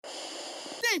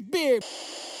big beard.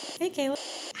 Hey, Kayla.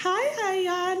 Hi,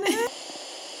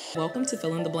 Iyanna. Welcome to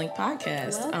Fill in the Blank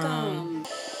podcast. Welcome.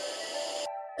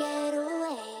 Get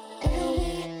away, it'll be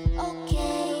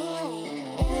okay,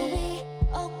 it'll be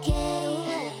okay.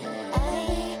 I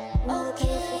know a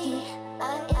place we can,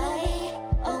 I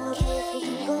know a place we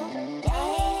can go.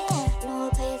 I know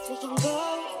a place we can go.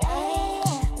 I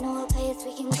know a place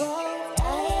we can go.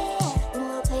 I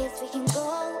know a place we can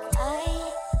go.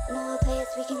 I know a place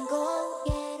we can go.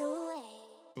 Get away.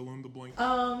 Fill in the blank.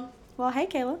 Well, hey,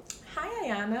 Kayla. Hi,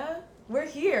 Iyanna. We're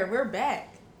here. We're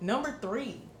back. Number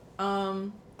 3.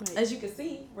 As you can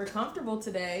see, we're comfortable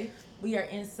today. We are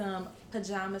in some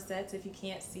pajama sets. If you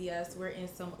can't see us, we're in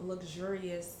some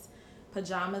luxurious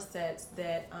pajama sets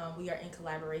that we are in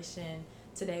collaboration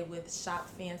today with Shop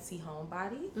Fancy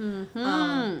Homebody.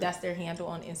 Mm-hmm. That's their handle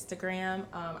on Instagram.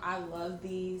 I love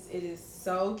these. It is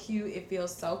so cute. It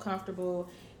feels so comfortable.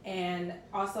 And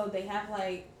also they have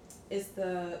like, it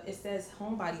says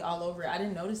homebody all over it. I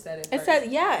didn't notice that at It first. says,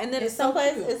 yeah, and then It's some so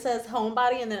place cute. it says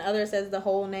homebody, and then other says the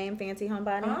whole name, Fancy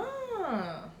Homebody.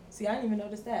 Ah, see, I didn't even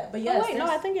notice that. But Oh, yes, wait, no,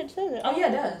 I think it says it. Oh yeah,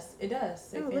 it does. It does.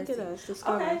 Say Oh, look at fancy. us.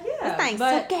 Discover. Okay, yeah. Thanks.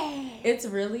 But Okay. it's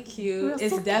really cute. Real It's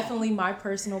silky. definitely my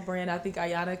personal brand. I think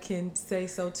Iyanna can say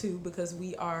so too because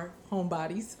we are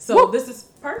homebodies. So Woo. this is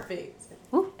perfect.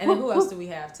 Woo, And then woo, who else woo. do we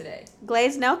have today?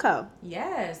 Glazed Nail Co.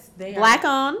 Yes, they Black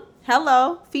are. on.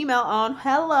 Hello. Female on.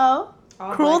 Hello.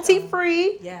 All Cruelty black on.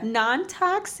 free. Yeah.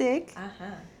 Non-toxic.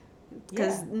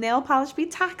 Because nail polish be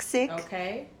toxic.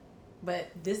 Okay. But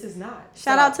this is not.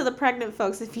 Shout out to the pregnant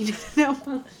folks if you need nail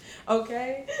polish.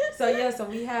 Okay. So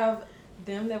we have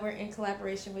them that we're in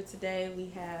collaboration with today. We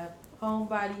have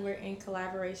Homebody we're in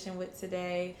collaboration with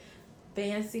today.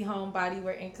 Fancy Homebody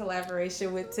we're in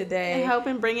collaboration with today. And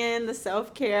helping bring in the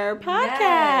self-care podcast.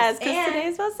 Yes. Because And today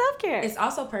is about self-care. It's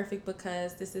also perfect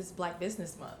because this is Black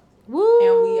Business Month. Woo!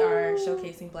 And we are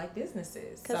showcasing Black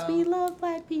businesses. Because So we love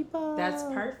Black people. that's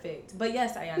perfect. But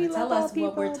yes, We Iyanna, love tell all us people,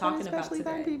 what we're but talking about especially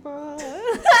today. Black people.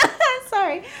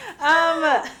 Sorry.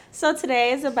 So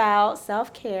today is about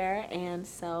self-care and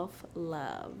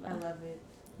self-love. I love it.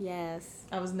 Yes.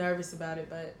 I was nervous about it,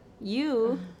 but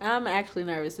I'm actually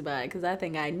nervous about it because I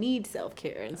think I need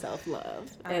self-care and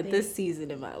self-love I at think- this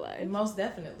season in my life. most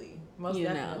definitely. Most You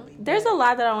know, definitely. there's a But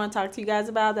lot that I want to talk to you guys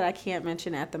about that I can't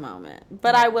mention at the moment,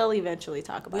 but I will eventually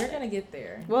talk about we're it. going to get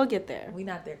there. We'll get there. We're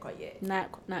not there quite yet.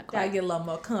 Not Gotta quite. get a little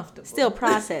more comfortable. Still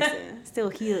processing. Still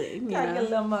healing. You Gotta get a know?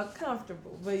 little more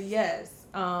comfortable. But yes,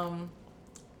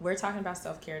 we're talking about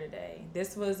self-care today.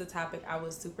 This was a topic I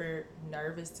was super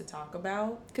nervous to talk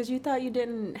about. Because you thought you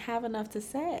didn't have enough to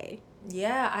say.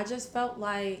 Yeah, I just felt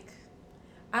like,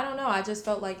 I don't know, I just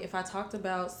felt like if I talked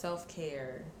about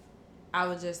self-care, I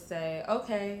would just say,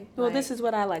 okay. Well, like, this is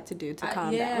what I like to do to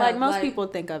calm yeah, down. Like most like- people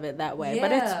think of it that way,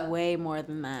 but Yeah. it's way more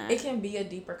than that. it can be a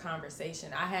deeper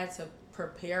conversation. I had to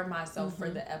prepare myself for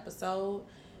the episode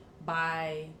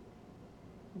by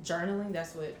journaling.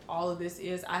 That's what all of this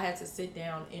is. I had to sit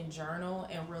down and journal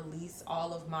and release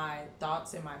all of my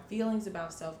thoughts and my feelings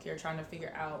about self-care, trying to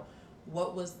figure out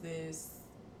what was this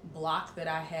block that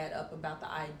I had up about the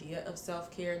idea of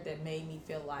self-care that made me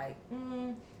feel like,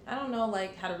 I don't know,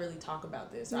 like how to really talk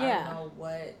about this. Or I Yeah. don't know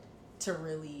what to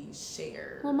really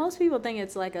share. Well, most people think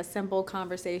it's like a simple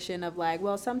conversation of like,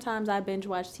 well, sometimes I binge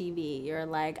watch TV, or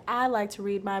like I like to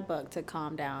read my book to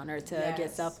calm down or to get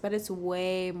Yes. self. But it's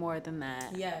way more than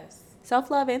that. Yes.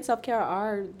 Self-love and self-care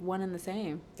are one and the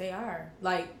same. They are.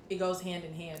 Like, it goes hand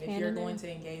in hand. If Hand you're in going hand.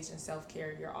 to engage in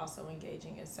self-care, you're also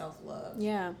engaging in self-love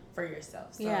Yeah. for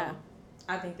yourself. So Yeah.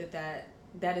 I think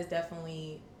that is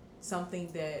definitely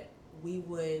something that we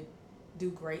would do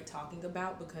great talking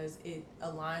about because it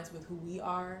aligns with who we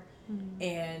are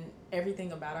and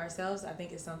everything about ourselves. I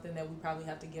think it's something that we probably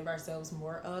have to give ourselves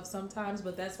more of sometimes,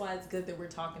 but that's why it's good that we're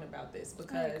talking about this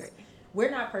because agree. we're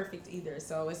not perfect either.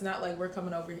 So it's not like we're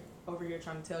coming over here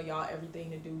trying to tell y'all everything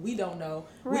to do. We don't know.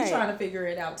 Right. We're trying to figure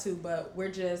it out too, but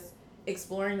we're just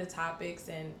exploring the topics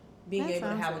and being That able to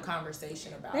sounds have a good.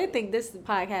 conversation about They it. think this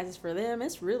podcast is for them.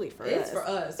 It's really for us. It's for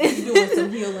us. We're doing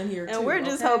some healing here too. And we're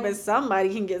just okay? hoping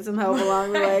somebody can get some help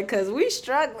along the way because we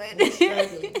struggling. We're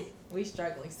struggling. We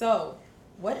struggling. So,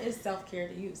 what is self-care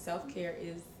to you? Self-care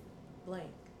is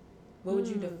blank. What would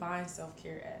you define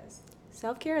self-care as?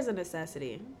 Self-care is a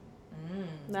necessity.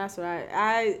 That's what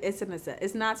it's a necessity.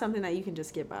 It's not something that you can just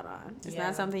skip out on. It's Yeah.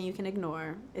 not something you can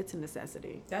ignore. It's a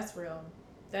necessity. That's real.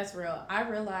 That's real. I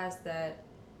realized that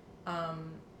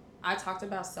I talked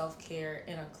about self-care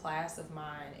in a class of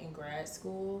mine in grad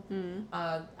school.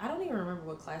 I don't even remember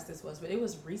what class this was, but it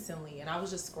was recently, and I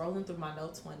was just scrolling through my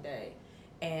notes one day,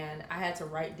 and I had to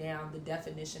write down the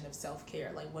definition of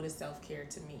self-care. Like, what is self-care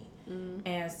to me?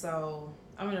 And so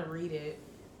I'm going to read it.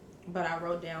 But I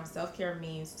wrote down, self-care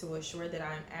means to assure that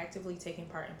I am actively taking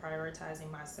part in prioritizing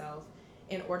myself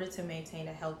in order to maintain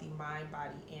a healthy mind,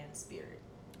 body, and spirit.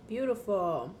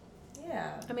 Beautiful.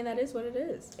 Yeah. I mean, that is what it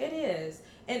is. It is.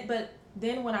 But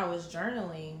then when I was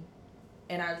journaling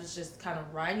and I was just kind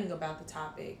of writing about the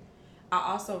topic, I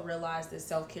also realized that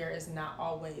self-care is not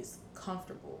always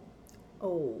comfortable.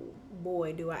 Oh,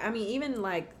 boy, do I. I mean, even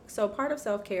like, so part of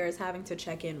self-care is having to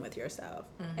check in with yourself.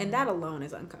 And that alone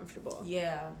is uncomfortable.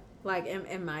 Yeah. Like,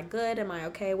 am I good? Am I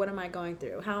okay? What am I going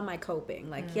through? How am I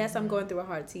coping? Like, yes, I'm going through a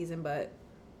hard season, but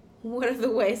what are the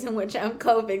ways in which I'm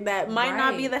coping that might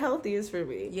not be the healthiest for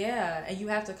me? Yeah, and you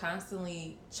have to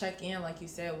constantly check in, like you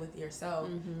said, with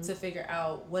yourself to figure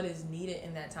out what is needed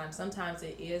in that time. Sometimes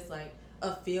it is like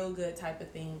a feel-good type of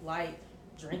thing, like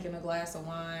drinking a glass of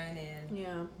wine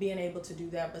and being able to do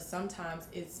that. But sometimes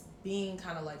it's being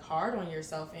kind of like hard on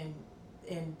yourself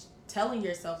and telling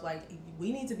yourself, like,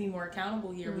 we need to be more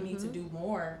accountable here. We need to do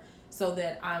more so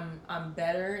that I'm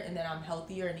better and that I'm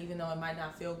healthier. And even though it might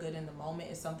not feel good in the moment,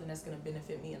 it's something that's going to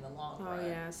benefit me in the long run. Oh,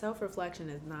 yeah. Self-reflection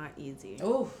is not easy.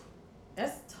 Oof.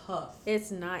 That's tough.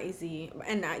 It's not easy.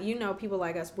 And people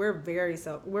like us, we're very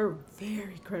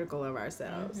critical of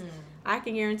ourselves. I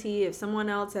can guarantee if someone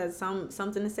else has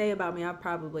something to say about me, I've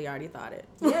probably already thought it.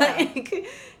 Yeah.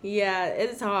 Yeah,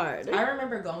 it's hard. I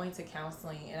remember going to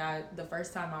counseling, and the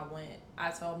first time I went,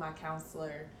 I told my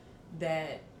counselor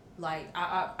that, like,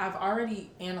 I've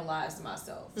already analyzed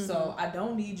myself, so I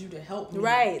don't need you to help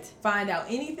me find out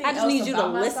anything else. I just need you to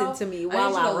myself. Listen to me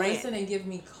while I rant. Listen and give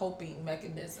me coping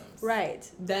mechanisms. Right.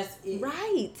 That's it.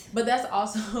 Right. But that's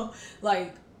also,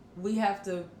 like, we have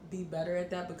to be better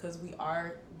at that because we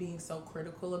are being so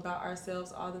critical about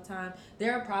ourselves all the time.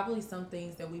 There are probably some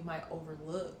things that we might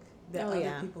overlook that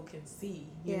other people can see,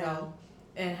 you know?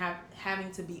 And having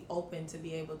to be open to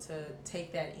be able to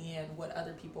take that in, what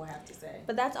other people have to say.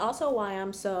 But that's also why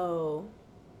I'm so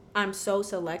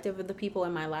selective of the people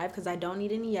in my life, because I don't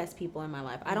need any yes people in my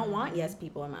life. I don't want yes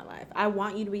people in my life. I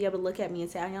want you to be able to look at me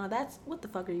and say, Iyanna, that's what the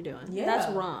fuck are you doing? Yeah,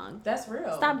 that's wrong. That's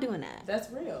real. Stop doing that.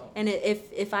 That's real. And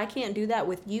if I can't do that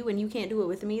with you and you can't do it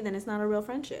with me, then it's not a real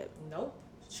friendship. Nope.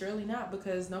 Surely not,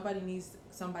 because nobody needs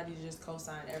somebody to just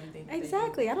co-sign everything that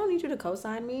exactly. I don't need you to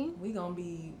co-sign me. We gonna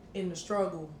be in the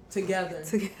struggle together.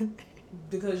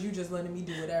 Because you just letting me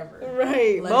do whatever.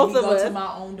 Right. Both of us. Go to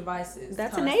my own devices.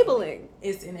 That's enabling.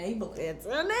 It's enabling. It's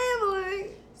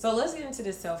enabling. So let's get into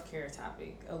the self-care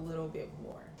topic a little bit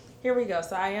more. Here we go.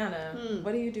 So Iyanna,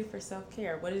 what do you do for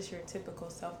self-care? What is your typical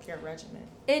self-care regimen?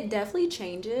 It definitely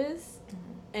changes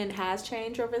and has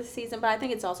changed over the season, but I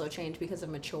think it's also changed because of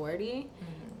maturity.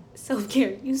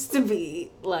 Self-care used to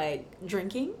be like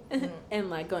drinking and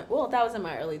like going, well, that was in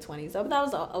my early 20s, but that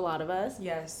was a lot of us.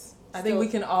 Yes. I think we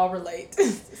can all relate.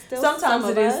 Sometimes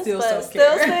it is still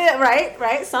self-care.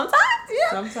 Right. Sometimes,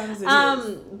 yeah. Sometimes it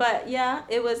is. But yeah,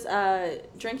 it was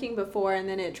drinking before, and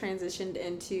then it transitioned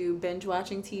into binge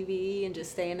watching TV and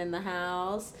just staying in the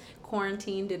house.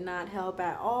 Quarantine did not help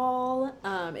at all.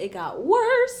 It got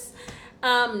worse.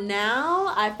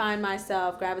 Now I find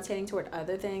myself gravitating toward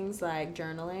other things like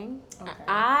journaling. Okay.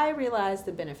 I realize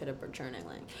the benefit of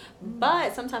journaling,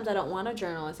 but sometimes I don't want to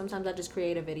journal, and sometimes I just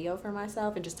create a video for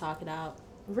myself and just talk it out.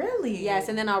 Really? Yes,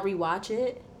 and then I'll rewatch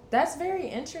it. That's very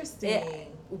interesting.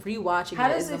 Rewatching How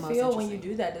does it feel when you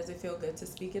do that? Does it feel good to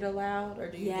speak it aloud, or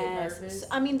do you get nervous?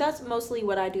 I mean, that's mostly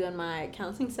what I do in my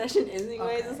counseling session anyways.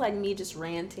 Okay. It's like me just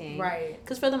ranting. Right.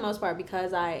 Because for the most part,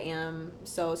 because I am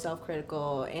so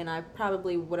self-critical, and I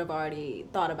probably would have already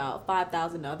thought about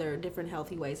 5,000 other different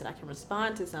healthy ways that I can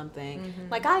respond to something.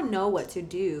 Like, I know what to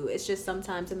do. It's just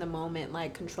sometimes in the moment,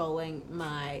 like, controlling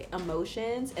my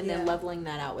emotions and then leveling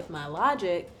that out with my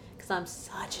logic. Because I'm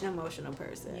such an emotional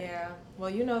person. Yeah. Well,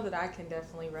 you know that I can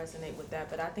definitely resonate with that,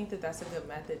 but I think that that's a good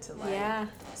method to, like,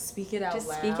 speak it out loud.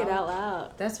 Just speak it out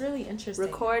loud. That's really interesting.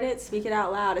 Record it, speak it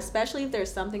out loud, especially if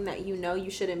there's something that you know you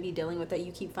shouldn't be dealing with, that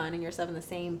you keep finding yourself in the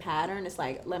same pattern. It's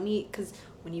like, because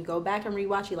when you go back and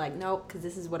rewatch, you're like, nope, because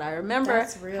this is what I remember.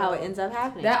 That's real. How it ends up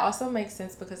happening. That also makes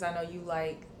sense because I know you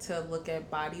like to look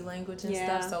at body language and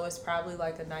stuff, so it's probably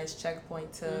like a nice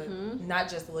checkpoint to not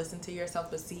just listen to yourself,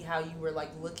 but see how you were, like,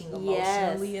 looking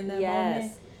emotionally in that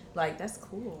moment. Like, that's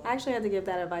cool. I actually had to give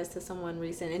that advice to someone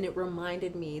recent, and it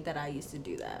reminded me that I used to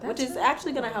do that, which is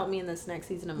actually going to help me in this next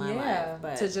season of my life.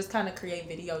 But to just kind of create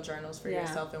video journals for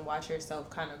yourself and watch yourself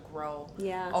kind of grow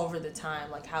over the time,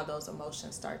 like how those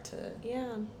emotions start to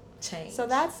change. So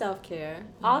that's self-care.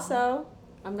 Also,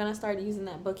 I'm going to start using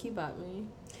that book you bought me.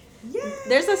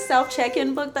 There's a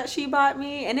self-check-in book that she bought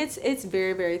me, and it's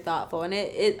very, very thoughtful, and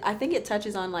it I think it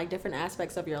touches on like different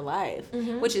aspects of your life,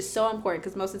 which is so important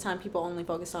because most of the time people only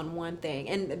focus on one thing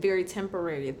and very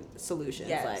temporary solutions.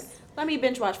 Yes. Like, let me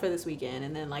binge watch for this weekend,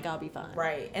 and then like I'll be fine.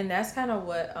 Right, and that's kind of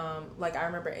what like I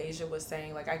remember Asia was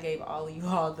saying. Like I gave all of you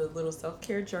all the little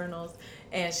self-care journals,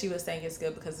 and she was saying it's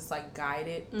good because it's like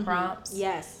guided prompts.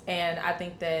 Yes. And I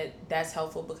think that that's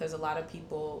helpful because a lot of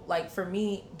people, like for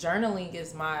me, journaling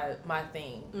is my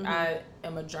thing. I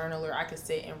am a journaler. I could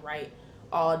sit and write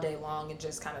all day long and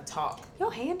just kind of talk.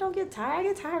 Your hand don't get tired. I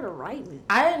get tired of writing.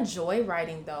 I enjoy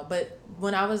writing though, but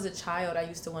when I was a child, I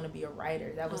used to want to be a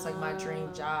writer. That was like my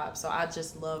dream job. So I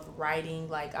just love writing.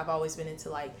 Like I've always been into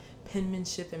like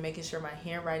penmanship and making sure my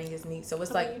handwriting is neat. So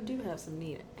it's like you do have some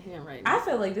neat handwriting. I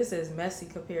feel like this is messy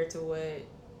compared to what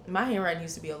my handwriting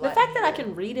used to be a lot. The fact that I neater.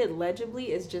 can read it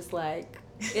legibly is just like,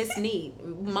 it's neat.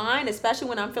 Mine, especially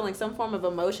when I'm feeling some form of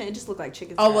emotion, it just looks like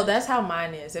chicken. Oh, well, that's how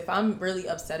mine is. If I'm really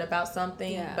upset about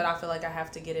something, Yeah. but I feel like I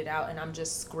have to get it out and I'm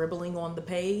just scribbling on the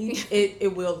page,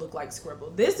 it will look like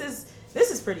scribble. This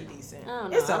is pretty decent. I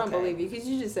don't know. It's okay. I don't believe you because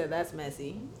you just said that's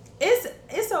messy.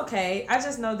 It's okay. I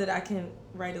just know that I can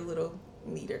write a little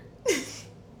neater.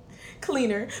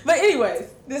 Cleaner. But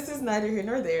anyways, this is neither here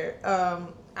nor there.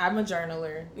 I'm a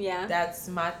journaler. Yeah. That's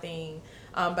my thing.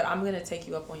 But I'm going to take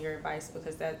you up on your advice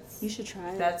because You should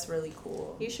try it. that's really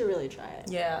cool. You should really try it.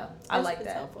 Yeah, I like It's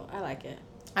that. helpful. I like it.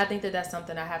 I think that that's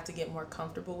something I have to get more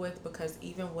comfortable with because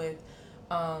even with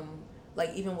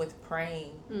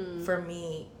praying, for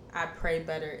me, I pray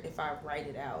better if I write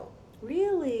it out.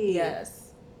 Really? Yes.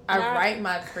 I write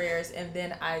my prayers and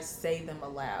then I say them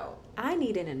aloud. I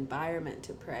need an environment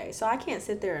to pray. So I can't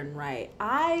sit there and write.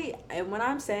 And when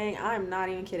I'm saying, I'm not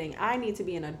even kidding, I need to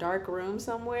be in a dark room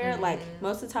somewhere. Like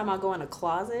most of the time I'll go in a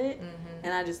closet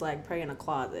and I just like pray in a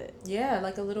closet. Yeah,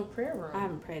 like a little prayer room. I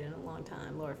haven't prayed in a long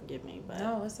time. Lord forgive me, but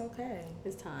No, it's okay.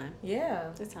 it's time. Yeah.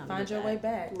 It's time Find to your get way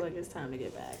back. Look, it's time to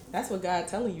get back. That's what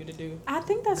God's telling you to do. I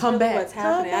think that's Come really back. what's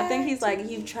happening. Come I think back he's to like,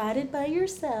 me. you've tried it by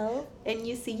yourself and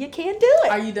you see you can't do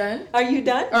it. Are you done? Are you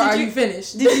done? Or are you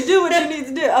finished? Did you do what you need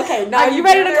to do? Okay, now Are you you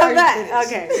ready done to or come are you back? finished?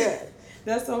 Okay, good.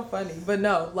 That's so funny. But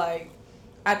no, like,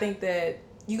 I think that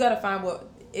you got to find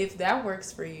if that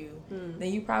works for you,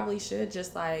 then you probably should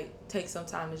just like take some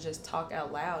time to just talk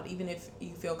out loud. Even if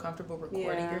you feel comfortable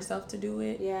recording yourself to do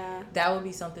it, that would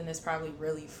be something that's probably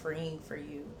really freeing for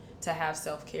you to have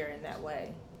self-care in that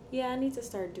way. Yeah, I need to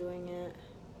start doing it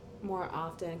more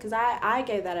often because I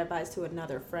gave that advice to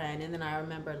another friend and then I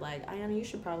remembered like, Iyanna, you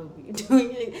should probably be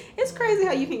doing it. It's crazy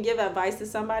how you can give advice to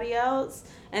somebody else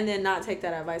and then not take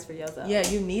that advice for yourself. Yeah,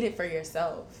 you need it for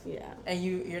yourself. Yeah. And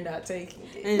you're not taking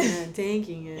it. And you're not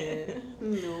taking it.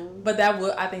 No. But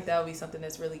I think that would be something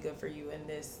that's really good for you in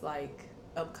this like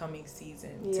upcoming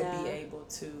season to be able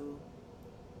to,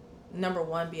 number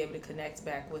one, be able to connect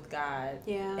back with God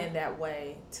in that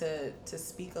way, to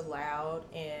speak aloud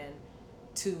and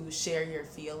to share your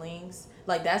feelings.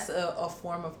 Like that's a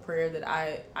form of prayer that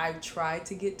I try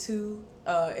to get to,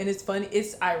 and it's funny,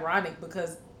 it's ironic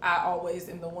because I always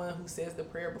am the one who says the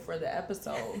prayer before the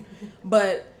episode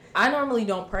but I normally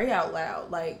don't pray out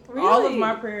loud. Like all of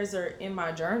my prayers are in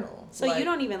my journal. So like, you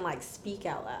don't even like speak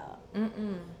out loud?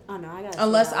 Oh no, I gotta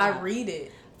unless say it out I loud. read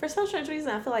it. For some strange reason,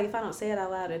 I feel like if I don't say it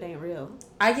out loud, it ain't real.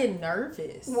 I get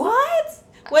nervous. What?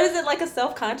 What is it, like a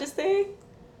self-conscious thing?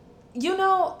 You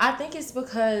know, I think it's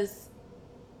because,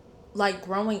 like,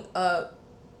 growing up,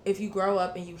 if you grow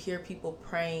up and you hear people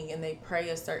praying and they pray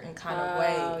a certain kind of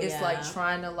way, it's like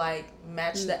trying to, like,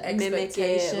 match the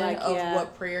expectation of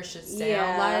what prayer should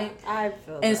sound like. I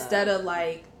feel Instead of,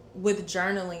 like, with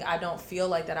journaling, I don't feel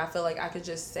like that. I feel like I could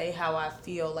just say how I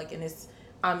feel, like, and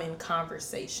I'm in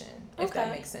conversation, if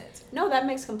that makes sense. No, that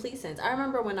makes complete sense. I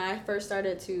remember when I first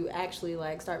started to actually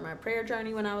like start my prayer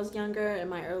journey when I was younger, in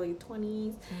my early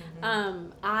 20s.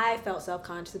 I felt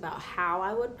self-conscious about how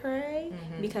I would pray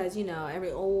because, you know,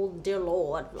 every dear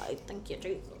Lord, like, thank you,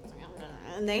 Jesus.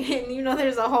 And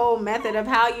there's a whole method of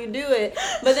how you do it.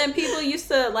 But then people used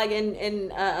to, like, in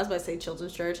I was about to say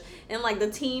children's church, in, like, the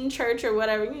teen church or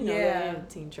whatever,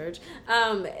 teen church,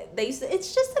 they used to,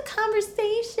 it's just a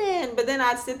conversation. But then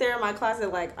I'd sit there in my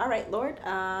closet like, all right, Lord,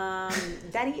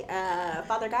 Daddy,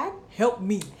 Father God. Help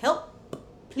me. Help,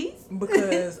 please.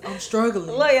 Because I'm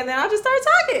struggling. Look, and then I just started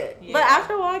talking. Yeah. But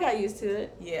after a while, I got used to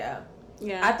it. Yeah.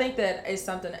 Yeah. I think that it's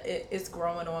something, it's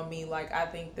growing on me. Like, I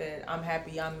think that I'm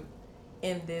happy I'm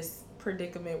in this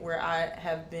predicament where I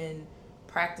have been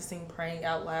practicing praying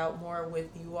out loud more with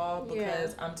you all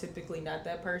because I'm typically not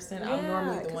that person. I'm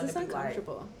normally the one to be like,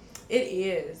 It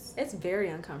is. It's very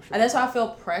uncomfortable. And that's why I feel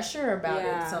pressure about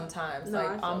Yeah. it sometimes. No, I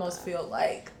Like, feel almost that. feel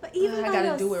like, But even I by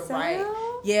gotta do it right. yourself?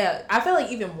 Yeah, I feel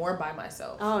like even more by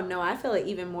myself. Oh, no, I feel it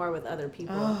even more with other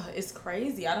people. Oh, it's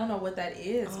crazy. I don't know what that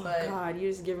is, Oh, but God,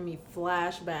 you're just giving me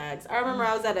flashbacks. I remember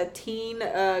I was at a teen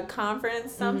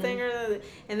conference, something,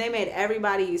 and they made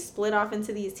everybody split off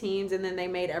into these teams, and then they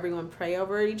made everyone pray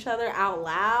over each other out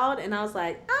loud. And I was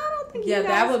like, I don't think you guys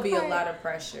that would be pray. a lot of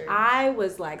pressure. I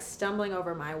was like stumbling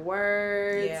over my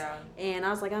words. Yeah. And I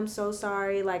was like, I'm so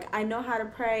sorry. Like, I know how to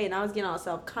pray. And I was getting all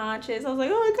self conscious. I was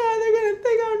like, oh my God, they're going to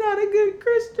think I'm not a good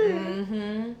Christian.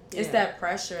 Mm-hmm. It's Yeah. that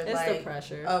pressure. It's like, the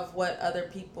pressure. of what other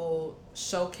people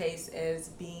showcase as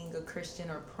being a Christian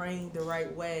or praying the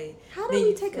right way. How Then did we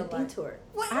you take a feel like- detour?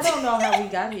 I don't know how we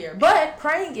got here, but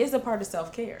praying is a part of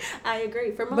self-care. I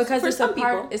agree. For most, Because for it's some a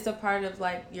part. people, It's a part of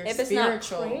like your if it's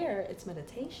spiritual. not prayer, it's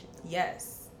meditation.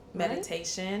 Yes, Right?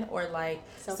 meditation or like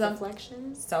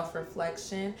Self-reflection.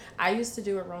 Self-reflection. I used to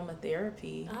do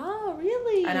aromatherapy. Oh,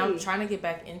 really? And I'm trying to get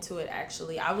back into it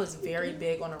actually. I was very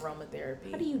big on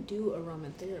aromatherapy. How do you do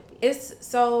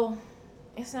aromatherapy?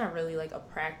 It's not really like a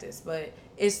practice, but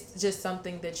it's just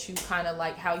something that you kind of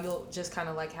like how you'll just kind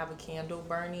of like have a candle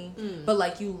burning, but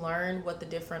like you learn what the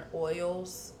different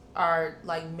oils are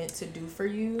like meant to do for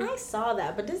you. I saw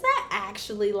that, but does that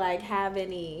actually like have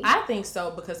any? I think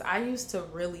so because I used to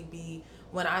really be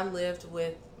when I lived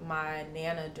with my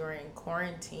nana during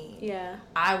quarantine. Yeah.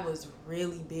 I was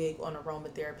really big on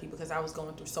aromatherapy because I was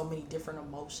going through so many different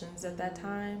emotions at that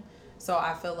time. So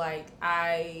I feel like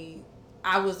I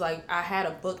was like, I had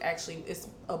a book, actually, it's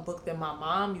a book that my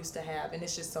mom used to have, and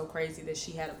it's just so crazy that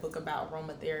she had a book about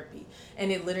aromatherapy,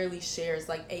 and it literally shares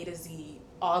like A to Z,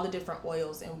 all the different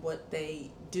oils and what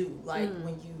they do, like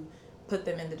when you put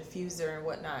them in the diffuser and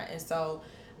whatnot. And so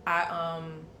I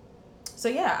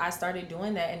started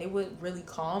doing that, and it would really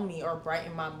calm me or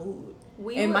brighten my mood.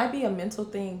 It might be a mental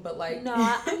thing, but like no,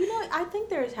 I think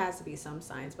there has to be some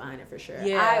science behind it for sure.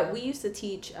 Yeah. We used to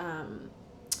teach.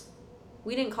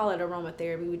 We didn't call it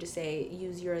aromatherapy. We just say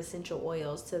use your essential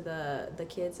oils to the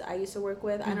kids I used to work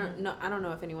with. I don't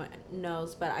know if anyone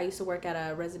knows, but I used to work at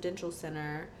a residential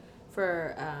center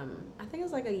for I think it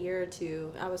was like a year or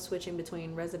two. I was switching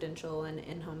between residential and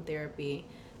in-home therapy.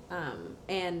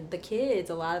 And the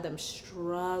kids, a lot of them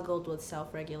struggled with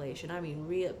self-regulation. I mean,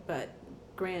 but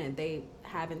granted, they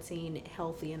haven't seen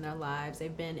healthy in their lives.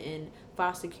 They've been in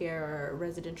foster care or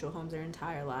residential homes their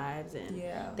entire lives, and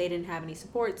they didn't have any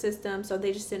support system, so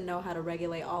they just didn't know how to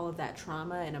regulate all of that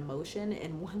trauma and emotion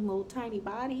in one little tiny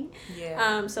body.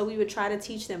 So we would try to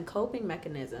teach them coping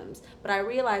mechanisms, but I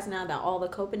realize now that all the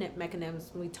coping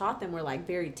mechanisms we taught them were like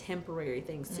very temporary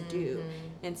things to do.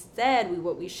 Instead,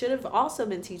 what we should have also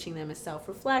been teaching them is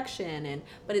self-reflection,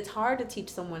 but it's hard to teach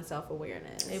someone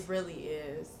self-awareness. It really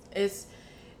is.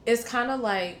 It's kind of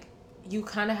like you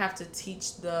kind of have to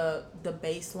teach the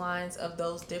baselines of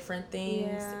those different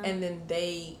things, and then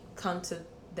they come to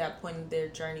that point in their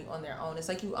journey on their own. It's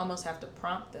like you almost have to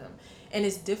prompt them, and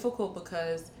it's difficult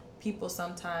because people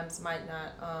sometimes might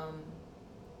not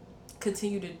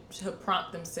continue to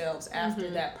prompt themselves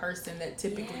after that person that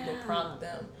typically would prompt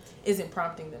them isn't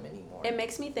prompting them anymore. It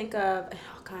makes me think of,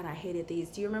 oh God, I hated these.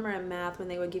 Do you remember in math when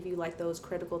they would give you like those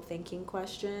critical thinking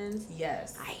questions?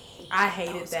 Yes. I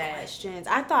hated those that. Questions.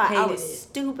 I thought I was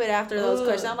stupid after those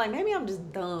questions. I'm like, maybe I'm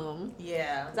just dumb.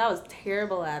 Yeah. 'Cause I was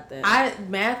terrible at them.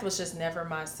 Math was just never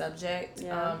my subject.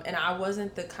 Yeah. And I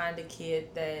wasn't the kind of kid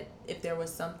that if there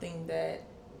was something that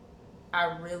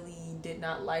I really did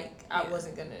not like, I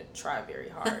wasn't going to try very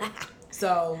hard.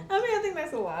 So I mean, I think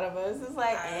that's a lot of us. It's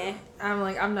like, I'm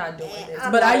like, I'm not doing this.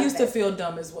 I'm But not I used to invested. feel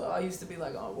dumb as well. I used to be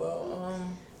like, oh, well,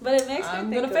 but it makes me I'm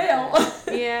think gonna of fail.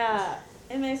 that. Yeah.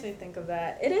 It makes me think of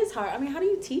that. It is hard. I mean, how do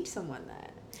you teach someone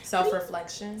that?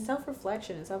 Self-reflection.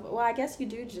 Self-reflection and well, I guess you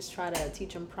do just try to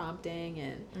teach them prompting,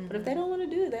 but if they don't want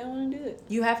to do it, they don't want to do it.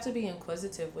 You have to be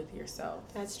inquisitive with yourself.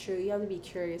 That's true. You have to be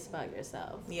curious about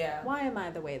yourself. Yeah. Why am I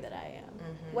the way that I am?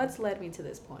 What's led me to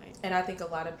this point? And I think a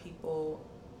lot of people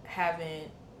haven't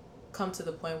come to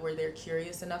the point where they're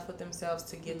curious enough with themselves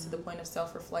to get to the point of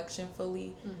self-reflection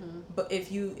fully. But if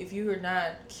you are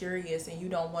not curious and you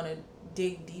don't want to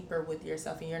dig deeper with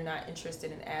yourself and you're not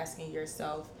interested in asking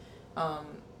yourself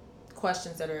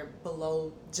questions that are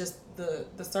below just the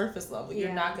surface level,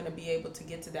 you're not going to be able to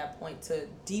get to that point to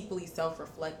deeply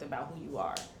self-reflect about who you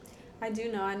are. I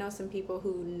know some people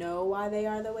who know why they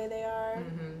are the way they are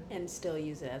and still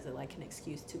use it as like an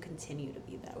excuse to continue to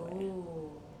be that way. Ooh,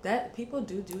 that people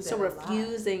do that. So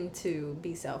refusing to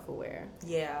be self-aware.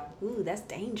 Yeah. Ooh, that's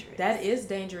dangerous. That is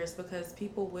dangerous because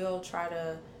people will try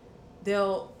to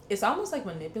it's almost like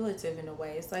manipulative in a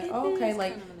way. It's like, It oh, okay, is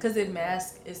like, kind of because it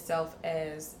masks itself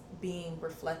as being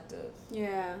reflective.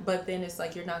 Yeah. But then it's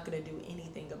like, you're not going to do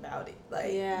anything about it.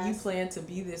 Like, you plan to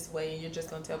be this way, and you're just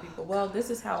going to tell people, well, this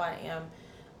is how I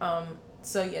am.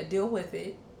 So, yeah, deal with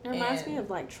it. It reminds me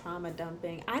of like trauma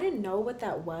dumping. I didn't know what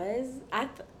that was.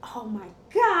 Oh my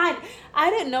God. I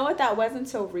didn't know what that was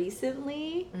until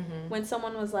recently, when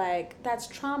someone was like, that's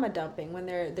trauma dumping, when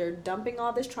they're dumping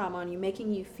all this trauma on you,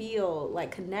 making you feel like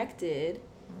connected,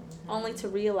 only to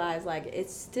realize like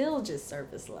it's still just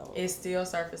surface level. It's still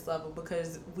surface level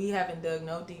because we haven't dug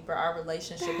no deeper. Our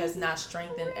relationship has not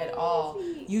strengthened at all.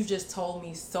 You've just told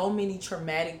me so many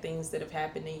traumatic things that have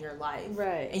happened in your life.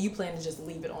 Right. And you plan to just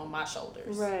leave it on my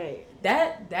shoulders. Right.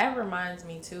 That reminds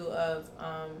me too of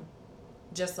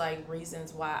just like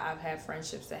reasons why I've had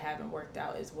friendships that haven't worked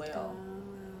out as well.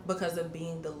 Because of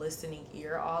being the listening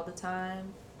ear all the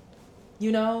time.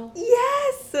 You know?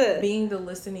 Yes. Being the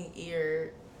listening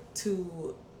ear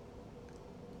to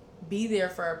be there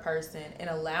for a person and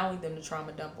allowing them to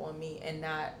trauma dump on me and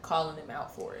not calling them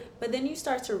out for it. But then you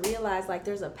start to realize like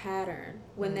there's a pattern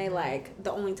when they like,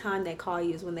 the only time they call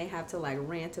you is when they have to like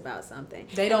rant about something.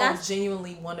 They don't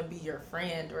genuinely want to be your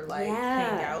friend or like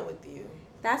hang out with you.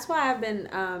 That's why I've been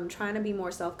trying to be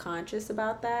more self-conscious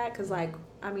about that, because like,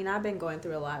 I mean, I've been going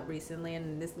through a lot recently,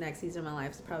 and this next season of my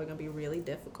life is probably going to be really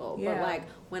difficult. Yeah. But like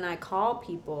when I call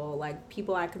people, like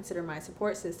people I consider my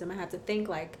support system, I have to think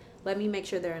like, let me make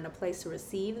sure they're in a place to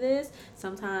receive this.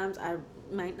 Sometimes I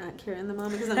might not care in the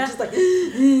moment because I'm just like,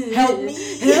 help me,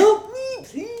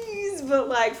 please. But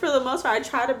like for the most part, I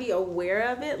try to be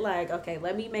aware of it. Like, okay,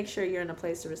 let me make sure you're in a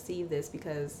place to receive this,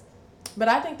 because... But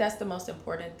I think that's the most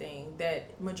important thing,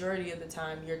 that majority of the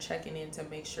time you're checking in to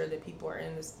make sure that people are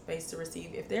in the space to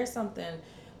receive. If there's something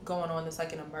going on that's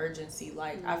like an emergency,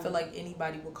 like I feel like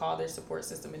anybody would call their support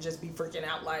system and just be freaking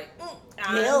out like,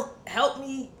 help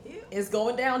me, it's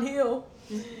going downhill.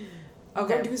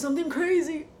 Okay, do something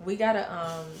crazy. We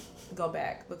gotta go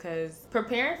back, because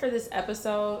preparing for this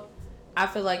episode, I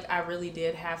feel like I really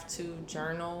did have to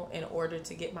journal in order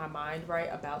to get my mind right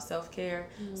about self-care.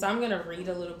 So I'm going to read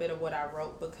a little bit of what I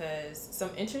wrote, because some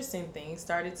interesting things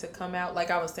started to come out. Like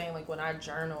I was saying, like when I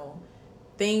journal,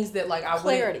 things that like I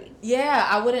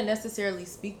wouldn't necessarily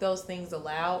speak those things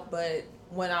aloud, but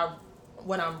when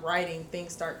I'm writing,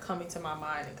 things start coming to my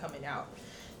mind and coming out.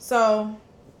 So,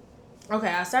 okay,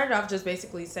 I started off just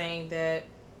basically saying that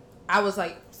I was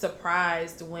like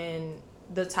surprised when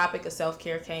the topic of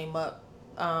self-care came up,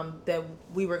 that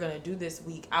we were going to do this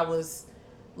week. I was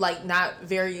like not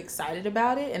very excited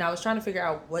about it, and I was trying to figure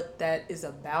out what that is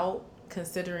about,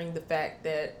 considering the fact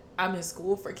that I'm in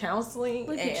school for counseling.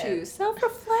 Look at you,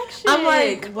 self-reflection. I'm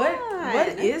like,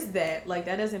 what is that? Like,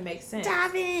 that doesn't make sense.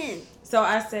 Dive in. So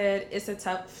I said, it's a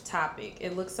tough topic.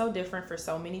 It looks so different for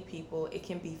so many people. It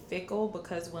can be fickle,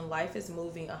 because when life is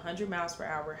moving 100 miles per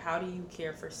hour, how do you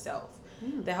care for self?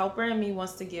 The helper in me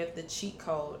wants to give the cheat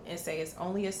code and say it's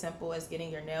only as simple as getting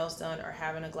your nails done or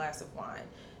having a glass of wine.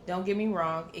 Don't get me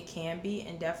wrong, it can be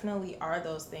and definitely are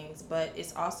those things, but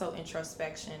it's also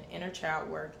introspection, inner child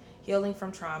work, healing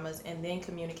from traumas, and then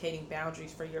communicating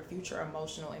boundaries for your future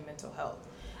emotional and mental health.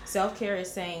 Self-care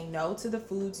is saying no to the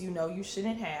foods you know you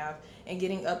shouldn't have and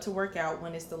getting up to work out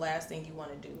when it's the last thing you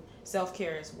want to do.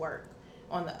 Self-care is work.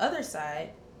 On the other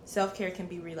side, self-care can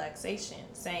be relaxation,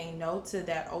 saying no to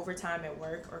that overtime at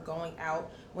work or going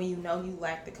out when you know you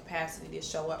lack the capacity to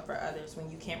show up for others when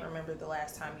you can't remember the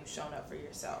last time you've shown up for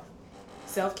yourself.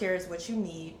 Self-care is what you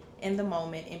need in the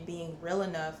moment and being real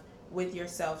enough with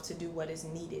yourself to do what is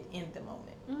needed in the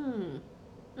moment.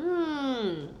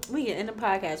 We can end the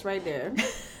podcast right there.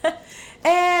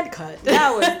 And cut.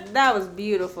 That was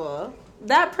beautiful.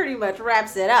 That pretty much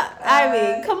wraps it up. I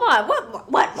mean, come on.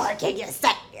 What more can you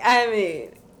say? I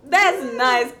mean, that's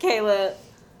nice, Kayla.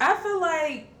 I feel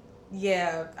like,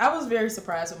 yeah, I was very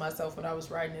surprised with myself when I was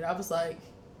writing it. I was like,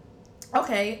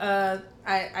 okay,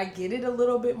 I get it a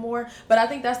little bit more, but I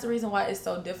think that's the reason why it's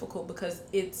so difficult, because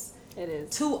it is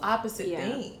two opposite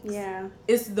things. Yeah,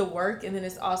 it's the work, and then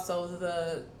it's also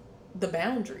the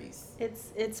boundaries.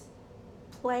 It's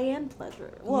play and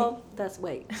pleasure. Well,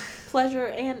 pleasure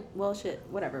and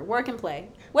whatever. Work and play.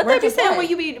 What they be saying when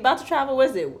you be about to travel?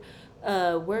 Was it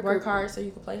work hard so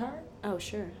you can play hard? Oh,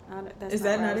 sure. Is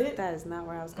that not it? That is not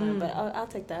where I was going, but I'll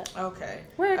take that. Okay.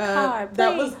 Work hard,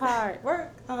 play hard.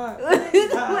 Work hard, play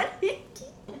hard.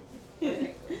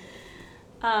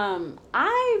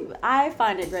 I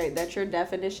find it great that your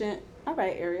definition. All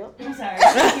right, Ariel. I'm sorry.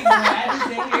 I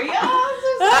didn't hear you.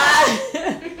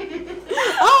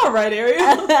 All right,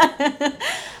 Ariel.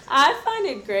 I find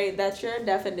it great that your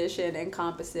definition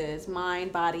encompasses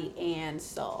mind, body, and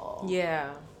soul.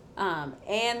 Yeah.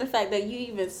 And the fact that you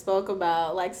even spoke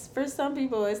about, like, for some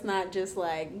people, it's not just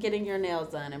like getting your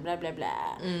nails done and blah, blah,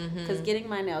 blah. Because getting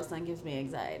my nails done gives me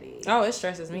anxiety. Oh, it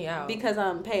stresses me out. Because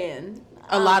I'm paying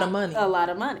a lot of money. A lot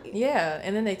of money. Yeah,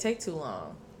 and then they take too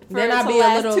long. For then it I'd to be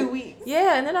last a little 2 weeks.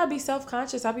 Yeah, and then I'd be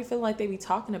self-conscious. I'd be feeling like they be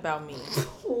talking about me.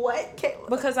 What, Kayla?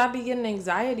 Because I'd be getting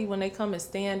anxiety when they come and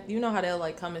stand. You know how they'll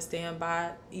like come and stand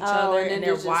by each Oh, other and then and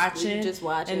they're just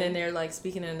watching. and then they're like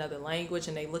speaking in another language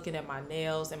and they looking at my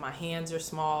nails and my hands are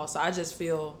small. So I just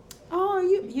feel. Oh,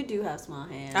 you do have small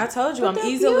hands. I told you But I'm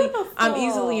they're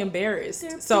easily embarrassed.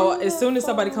 They're so as soon as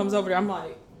somebody beautiful. comes over there, I'm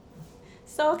like,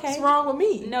 So, okay. what's wrong with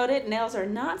me? Noted, nails are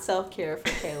not self-care for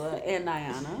Kayla and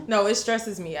Iyanna. No, it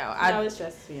stresses me out. No, it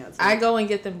stresses me out too. I go and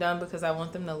get them done because I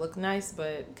want them to look nice,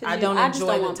 but I don't I just enjoy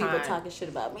don't the want time. people talking shit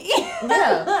about me.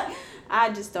 Yeah. I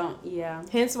just don't, yeah.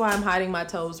 Hence why I'm hiding my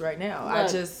toes right now.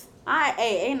 Look,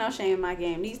 ain't no shame in my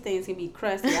game. These things can be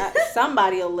crusty.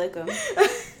 Somebody will lick them.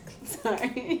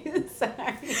 Sorry.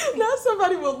 Not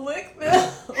somebody will lick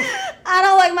them. I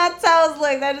don't like my toes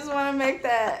licked. I just want to make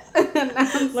that.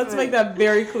 Let's make that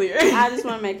very clear. I just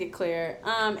want to make it clear.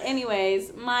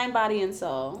 Anyways, mind, body, and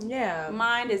soul. Yeah.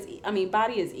 Body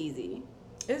is easy.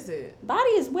 Is it? Body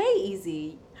is way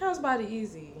easy. How's body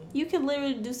easy? You can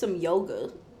literally do some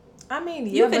yoga. I mean,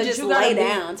 yeah, You can but just you gotta lay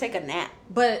down, take a nap.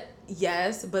 But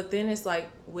yes, but then it's like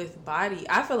with body,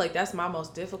 I feel like that's my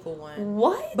most difficult one.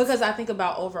 What? Because I think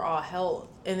about overall health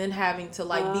and then having to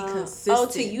like be consistent. Oh,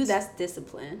 to you that's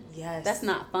discipline. Yes. That's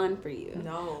not fun for you.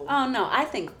 No. Oh no, I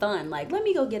think fun. Like, let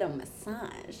me go get a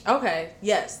massage. Okay.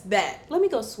 Yes. That. Let me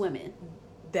go swimming.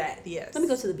 That. Yes. Let me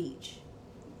go to the beach.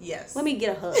 Yes. Let me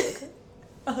get a hug.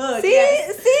 A hug. See?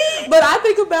 Yes. See? But I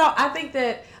think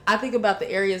about the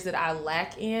areas that I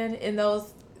lack in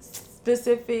those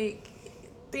specific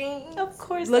things. Of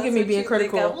course. Look at that's me what being you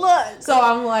critical. think of. Look. So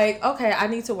I'm like, okay, I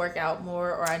need to work out more,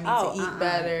 or I need to eat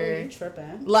better. Oh, you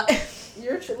tripping. Like,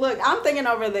 Look, I'm thinking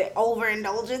over the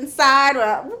overindulgent side.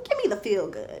 Give me the feel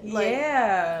good. Like,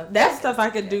 yeah, that stuff I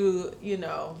could do,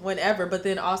 whenever. But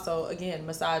then also, again,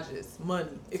 massages, money,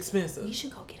 expensive. we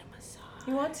should go get a massage.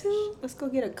 You want to? Let's go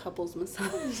get a couples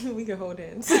massage. We can hold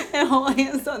hands. And hold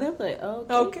hands. So they're like,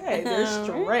 okay. Okay, they're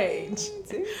strange.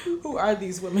 Who are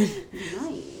these women?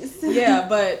 Nice. Yeah,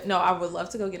 but no, I would love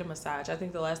to go get a massage. I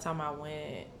think the last time I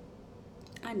went,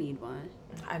 I need one.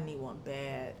 I need one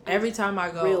bad. Every time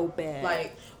I go, Real bad.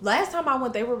 Like last time I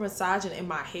went, they were massaging in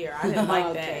my hair. I didn't like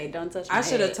Okay, that. don't touch my I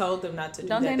should have head. told them not to do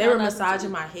Don't that. say They no, were not to massaging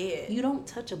do- my head. You don't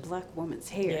touch a black woman's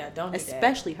hair. Yeah, don't do that.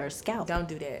 Especially her scalp. Don't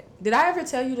do that. Did I ever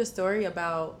tell you the story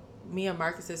about me and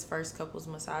Marcus's first couples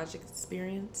massage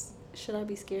experience? Should I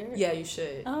be scared? Yeah, you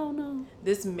should. Oh no.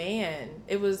 This man,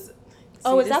 it was.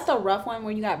 Is that the rough one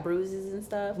where you got bruises and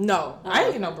stuff? No, Oh, I ain't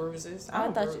okay. get no bruises. I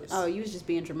don't bruise. You was just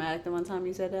being dramatic the one time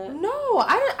you said that? No,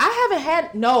 I haven't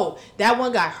had. No, that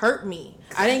one guy hurt me.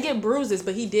 I didn't get bruises,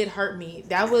 but he did hurt me.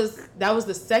 That was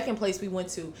the second place we went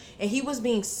to, and he was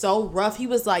being so rough. He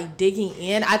was like digging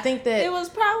in. I think that It was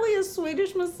probably a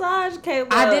Swedish massage, Kayla.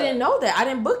 I didn't know that. I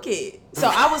didn't book it, so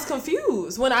I was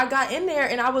confused when I got in there,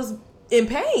 and I was in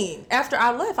pain after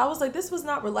I left. I was like, this was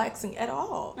not relaxing at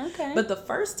all. Okay. But the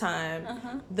first time,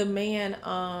 the man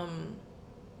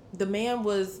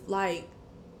was like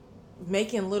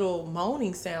making little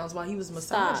moaning sounds while he was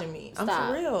massaging me. I'm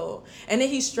for real. And then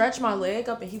he stretched my leg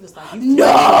up and he was like,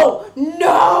 No!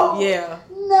 Yeah.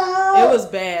 No! It was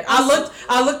bad.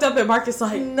 I looked up at Marcus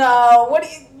like, No, what do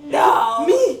you... No.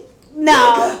 Me?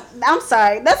 No. I'm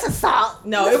sorry. That's assault.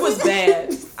 No, it was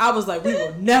bad. I was like, we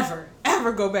will never,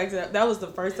 ever go back to that. That was the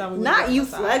first time we went Not to you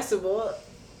massage. flexible.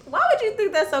 Why would you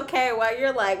think that's okay while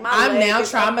you're like, I'm leg now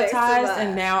is up next to traumatized, mine?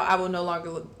 and now I will no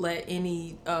longer let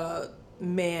any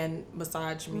man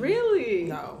massage me. Really?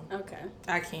 No. Okay.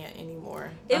 I can't anymore.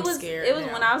 It I'm was scared It was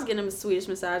now. when I was getting a Swedish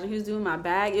massage and he was doing my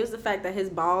back. It was the fact that his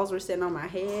balls were sitting on my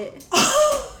head.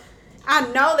 I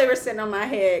know they were sitting on my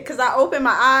head because I opened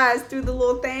my eyes through the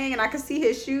little thing and I could see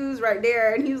his shoes right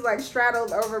there and he was like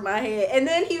straddled over my head and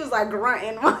then he was like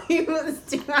grunting while he was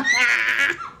doing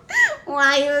it.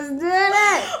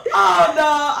 Oh no,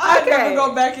 I'd Okay. never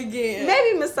go back again.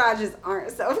 Maybe massages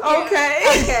aren't so Okay.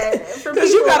 Okay. For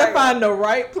Because you people gotta like- find the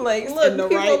right place Look, and the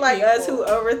people right like people. us who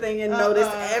overthink and notice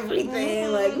everything.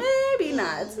 Mhm. Like maybe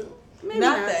not. Maybe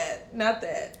Not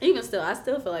that. Even still, I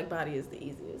still feel like body is the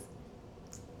easiest.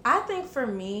 I think for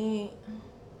me,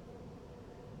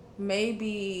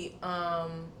 maybe,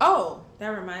 that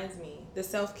reminds me, the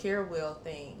self-care wheel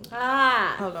thing.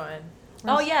 Hold on.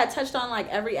 Oh yeah, it touched on like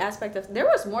every aspect of. There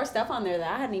was more stuff on there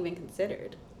that I hadn't even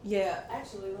considered. Yeah,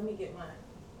 actually, let me get mine.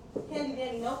 Handy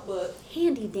dandy notebook.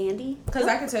 Handy dandy. Because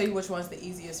I can tell you which one's the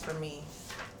easiest for me.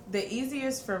 The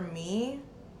easiest for me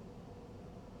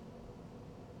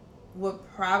would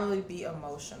probably be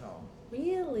emotional.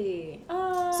 Really? So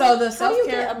the how do you self-care-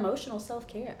 get emotional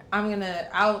self-care?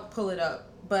 I'll pull it up.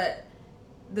 But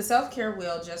the self-care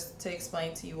wheel, just to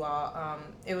explain to you all,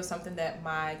 it was something that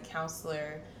my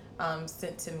counselor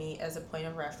sent to me as a point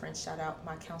of reference. Shout out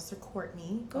my counselor,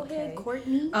 Courtney. Go ahead,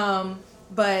 Courtney.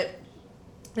 But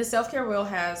the self-care wheel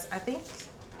has, I think,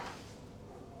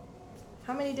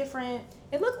 how many different?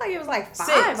 It looked like it was like 5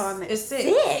 6. on there. It's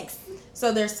 6. 6.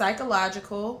 So there's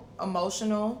psychological,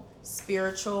 emotional,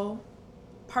 spiritual,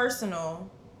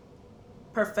 personal,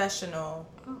 professional,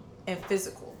 and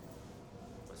physical.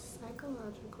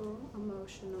 Psychological,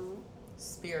 emotional,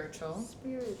 Spiritual,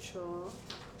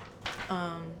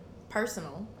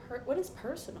 personal. What is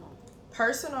personal?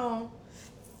 Personal,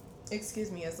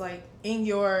 excuse me, is like in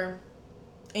your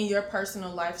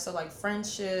personal life, so like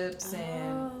friendships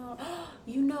and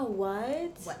you know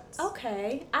what? What?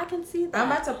 Okay, I can see that.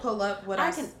 I'm about to pull up what I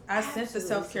sent the absolutely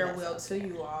self-care see that wheel to self-care.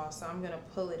 you all, so I'm gonna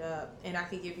pull it up and I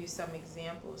can give you some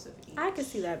examples of each. I can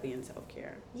see that being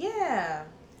self-care. Yeah.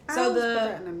 I So always put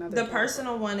that in another the category.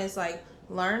 personal one is like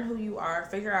learn who you are,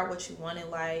 figure out what you want in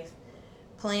life,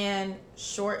 plan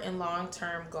short and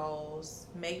long-term goals,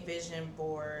 make vision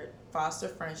board, foster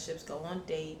friendships, go on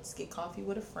dates, get coffee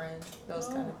with a friend, those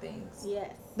kind of things.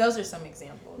 Yes. Those are some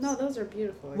examples. No, those are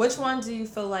beautiful. Which one do you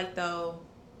feel like though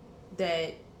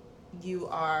that you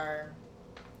are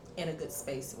in a good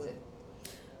space with?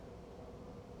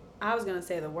 I was gonna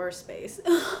say the worst space.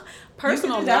 Personal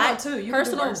Personal, that one too. You can do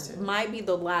personal worse too. might be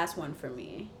the last one for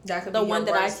me. That could The be one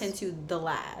your that worst. I tend to the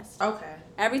last. Okay.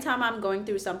 Every time I'm going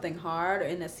through something hard or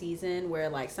in a season where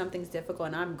like something's difficult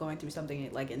and I'm going through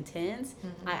something like intense,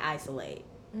 I isolate.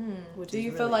 Which Do is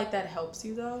you feel really- like that helps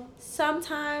you though?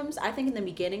 Sometimes I think in the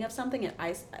beginning of something,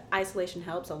 isolation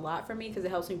helps a lot for me because it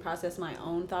helps me process my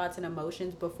own thoughts and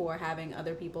emotions before having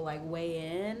other people like weigh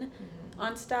in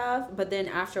on stuff. But then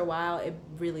after a while, it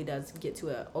really does get to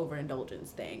a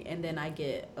overindulgence thing, and then I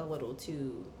get a little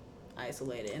too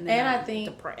isolated, and then And I I'm think-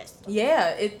 depressed. Yeah,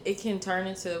 it can turn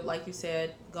into, like you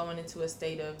said, going into a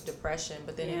state of depression,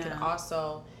 but then it can Yeah.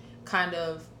 also kind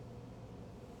of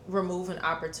remove an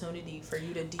opportunity for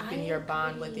you to deepen your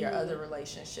bond with your agree. other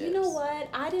relationships. You know what?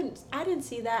 I didn't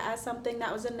see that as something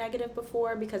that was a negative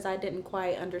before because I didn't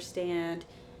quite understand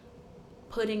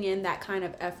putting in that kind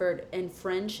of effort in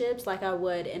friendships like I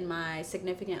would in my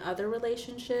significant other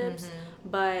relationships.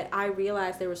 But I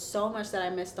realized there was so much that I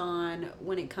missed on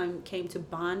when it came to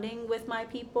bonding with my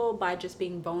people by just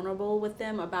being vulnerable with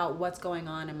them about what's going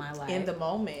on in my life. In the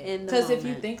moment. In the Because if you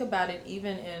moment. think about it,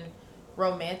 even in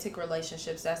romantic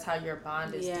relationships, that's how your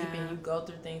bond is deep and you go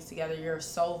through things together. You're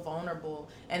so vulnerable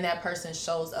and that person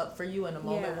shows up for you in a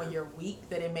moment when you're weak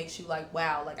that it makes you like,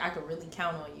 wow, like I could really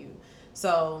count on you.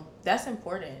 So that's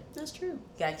important. That's true.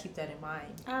 Gotta keep that in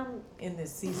mind in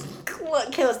this season.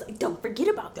 What Kayla's like, don't forget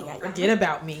about me. Don't forget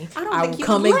about me. I don't I think will you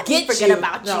come let and me get forget you.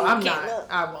 about No, you, I'm Kayla. not.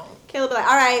 I won't. Kayla be like,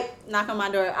 all right, knock on my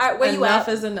door. All right, where you at? Enough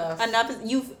is enough. Enough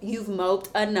is you've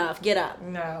moped enough. Get up.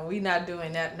 No, we not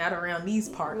doing that. Not around these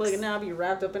parts. Look, now I'll be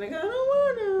wrapped up in it. I don't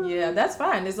want to. Yeah, that's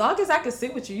fine. As long as I can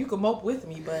sit with you, you can mope with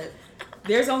me. But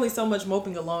there's only so much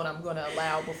moping alone I'm going to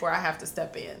allow before I have to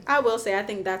step in. I will say, I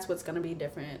think that's what's going to be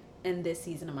different in this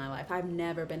season of my life. I've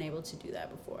never been able to do that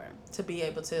before. To be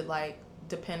able to, like,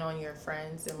 depend on your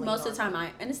friends. And Most of the time,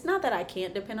 and it's not that I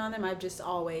can't depend on them. I've just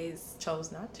always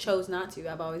chose not to. chose not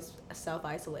to. I've always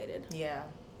self-isolated. Yeah.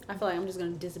 I feel like I'm just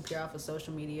going to disappear off of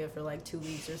social media for like 2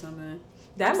 weeks or something.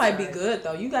 That I'm might be sorry. good,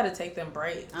 though. You got to take them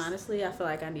breaks. Honestly, I feel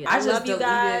like I need it. I I just love you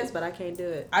guys, deleted- but I can't do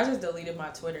it. I just deleted my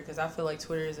Twitter because I feel like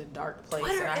Twitter is a dark place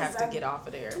Twitter and I have is to a- get off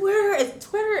of there.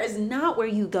 Twitter is not where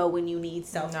you go when you need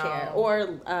self-care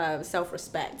No. or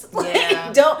self-respect.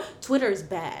 Yeah. Twitter is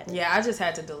bad. Yeah, I just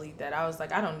had to delete that. I was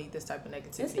like, I don't need this type of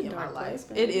It's a negativity in my dark life.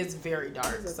 place, It man. is very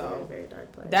dark. It's a So very, very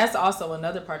dark place. that's also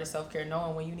another part of self-care,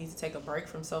 knowing when you need to take a break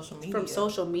from social media. From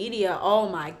social media. Oh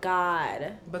my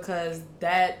God. Because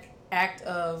that act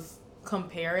of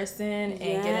comparison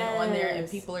and getting on there and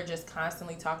Yes. people are just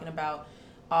constantly talking about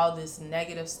all this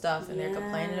negative stuff and they're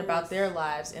complaining about their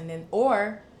lives and then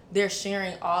or they're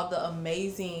sharing all the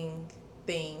amazing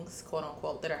things, quote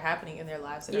unquote, that are happening in their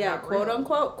lives that are not quote real.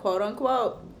 unquote, quote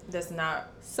unquote. That's not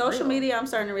Social real. media, I'm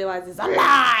starting to realize is a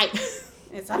lie.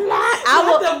 It's a lot. I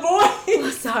will. The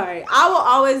voice. Sorry. I will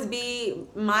always be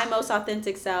my most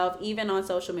authentic self, even on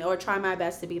social media, or try my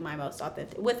best to be my most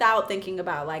authentic without thinking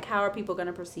about like how are people going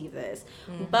to perceive this.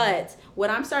 Mm-hmm. But what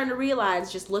I'm starting to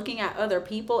realize, just looking at other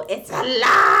people, it's a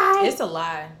lie. It's a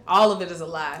lie. All of it is a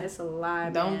lie. It's a lie.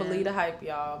 Don't believe the hype,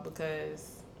 y'all,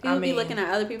 because people be looking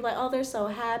at other people like, oh, they're so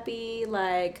happy,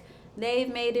 like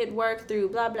they've made it work through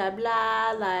blah blah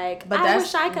blah. Like, but I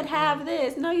wish I could have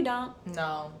this. No, you don't.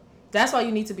 No. That's why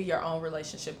you need to be your own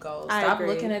relationship goals. Stop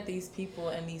looking at these people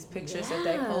and these pictures that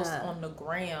they post on the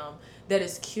gram that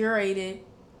is curated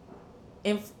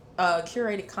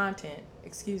content.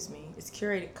 Excuse me. It's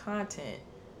curated content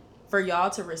for y'all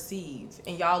to receive.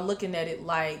 And y'all looking at it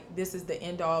like this is the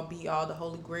end all be all, the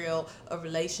holy grail of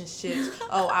relationships.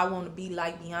 Oh, I want to be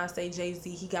like Beyonce, Jay-Z.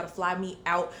 He got to fly me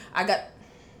out.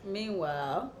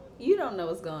 Meanwhile, you don't know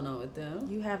what's going on with them.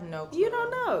 You have no clue. You don't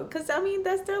know. Because, I mean,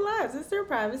 that's their lives. It's their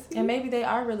privacy. And maybe they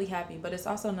are really happy, but it's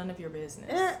also none of your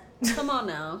business. Come on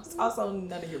now. It's also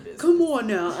none of your business. Come on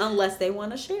now. Unless they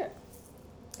want to share.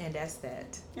 And that's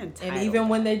that. Entitled. And even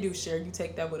when they do share, you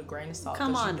take that with a grain of salt.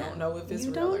 Come on, you don't know if it's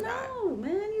you real or don't not. know,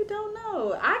 man. You don't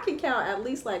know. I can count at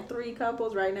least like 3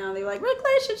 couples right now. They're like,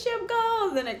 relationship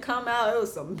goals. Then it come out. It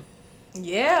was some.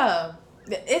 Yeah.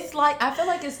 It's like, I feel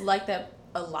like it's like that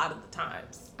a lot of the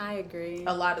times. I agree.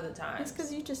 A lot of the times. It's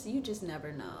because you just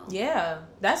never know. Yeah.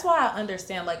 That's why I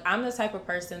understand. Like, I'm the type of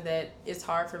person that it's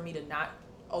hard for me to not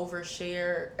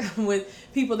overshare with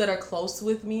people that are close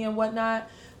with me and whatnot.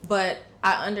 But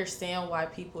I understand why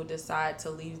people decide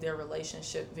to leave their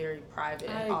relationship very private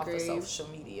and off of social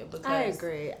media. Because I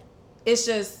agree. It's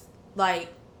just like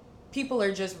people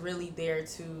are just really there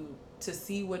to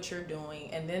see what you're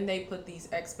doing, and then they put these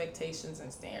expectations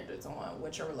and standards on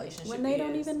what your relationship is. When they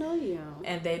don't even know you.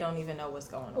 And they don't even know what's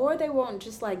going on. Or they won't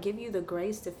just like give you the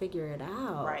grace to figure it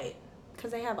out. Right.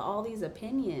 Because they have all these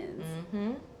opinions.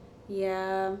 Mm-hmm.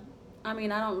 Yeah. I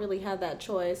mean, I don't really have that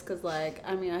choice because, like,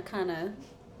 I mean, I kind of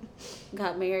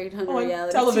got married on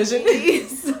reality television. TV,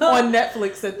 so, on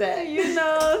Netflix at that. You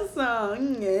know, so,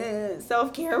 yeah.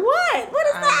 Self-care. What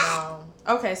is that?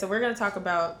 Know. Okay, so we're going to talk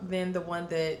about then the one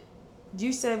that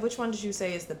you said. Which one did you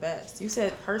say is the best? You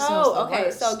said personal. Oh, okay.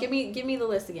 Worst. So give me the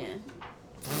list again.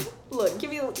 Look, give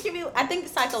me. I think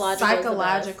psychological.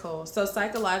 Psychological. So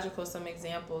psychological. Some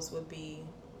examples would be,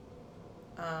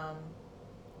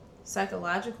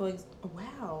 psychological.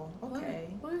 Wow. Okay.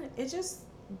 What? It just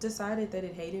decided that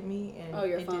it hated me and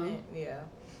your phone. didn't. Yeah.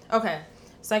 Okay.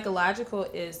 Psychological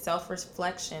is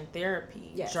self-reflection,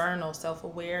 therapy, journal,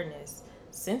 self-awareness,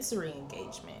 sensory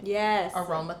engagement. Yes.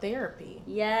 Aromatherapy.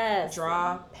 Yes.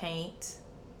 Draw, paint.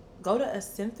 Go to a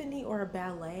symphony or a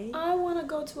ballet. I want to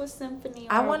go to a symphony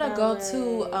or I want to go ballet.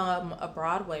 to a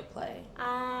Broadway play.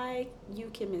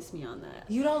 You can miss me on that.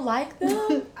 You don't like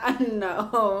them? I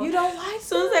know. You don't like them? As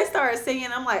soon as they started singing,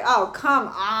 I'm like, oh, come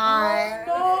on.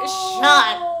 Oh, no.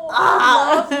 Shut up.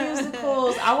 I love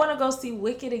musicals. I want to go see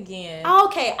Wicked again.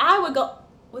 Okay, I would go.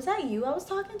 Was that you I was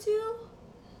talking to?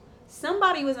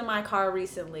 Somebody was in my car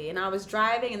recently, and I was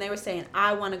driving, and they were saying,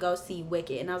 I want to go see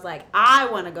Wicked. And I was like, I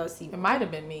want to go see Wicked. It might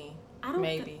have been me.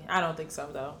 Maybe. I don't think so,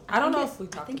 though. I don't know if we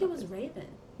talked about it. I think it was Raven.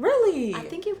 Really? I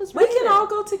think it was Raven. We can all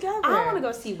go together. I want to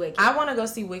go see Wicked. I want to go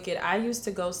see Wicked. I used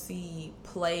to go see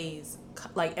plays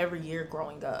like every year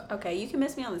growing up. Okay, you can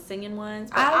miss me on the singing ones,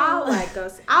 but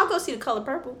I'll go see The Color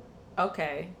Purple.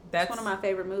 Okay, that's one of my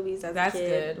favorite movies as a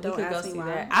kid. Good. Don't we could ask go me see why.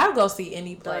 that. I'll go see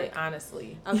any play, Dark.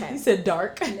 honestly. Okay. You said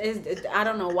dark. I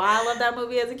don't know why I love that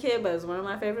movie as a kid, but it's one of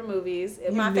my favorite movies.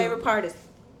 My favorite part is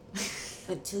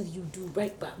until you do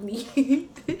right by me,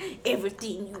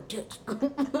 everything you touch.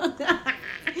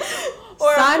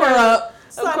 Or sign her up.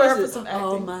 Of course, for some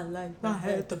all acting. my life I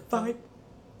had to fight.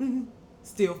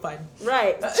 Still fighting.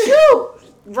 Right. True.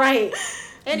 Right.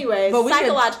 Anyways, but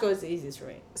psychological is the easiest for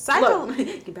me.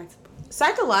 Get back to the point.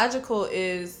 Psychological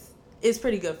is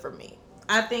pretty good for me.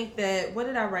 I think that, what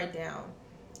did I write down?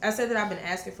 I said that I've been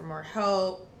asking for more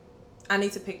help. I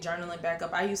need to pick journaling back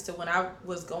up. I used to, when I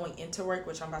was going into work,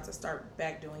 which I'm about to start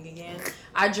back doing again,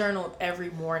 I journaled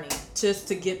every morning just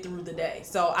to get through the day.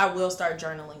 So I will start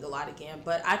journaling a lot again.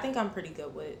 But I think I'm pretty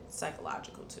good with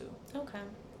psychological too. Okay.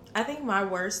 I think my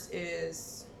worst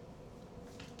is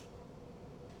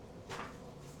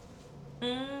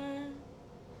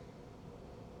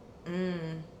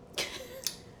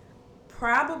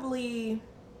probably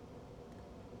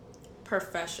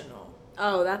professional.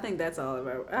 Oh, I think that's all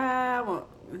about. I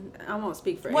won't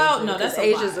speak for Asia. Well, no, that's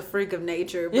Asia's a freak of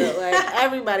nature, but like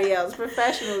everybody else,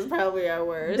 professional is probably our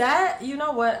worst. That, you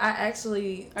know what? I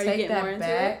actually take that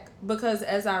back. Because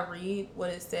as I read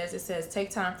what it says take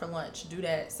time for lunch, do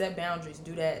that. Set boundaries,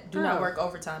 do that. Do not work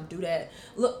overtime, do that.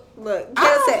 Look, Kayla I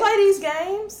don't said, play these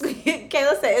games.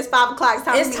 Kayla said, it's 5 o'clock.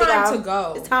 It's time to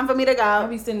go. It's time for me to go. I'll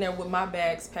be sitting there with my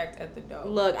bags packed at the door.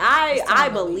 Look, I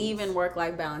believe in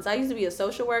work-life balance. I used to be a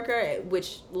social worker,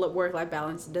 which work-life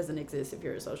balance doesn't exist if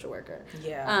you're a social worker.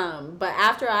 Yeah. But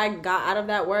after I got out of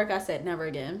that work, I said never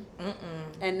again. Mm-mm.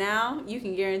 And now you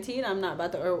can guarantee I'm not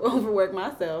about to overwork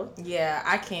myself. Yeah,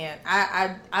 I can't.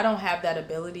 I don't have that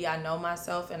ability. I know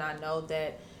myself, and I know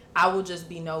that I will just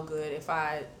be no good if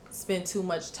I spend too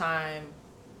much time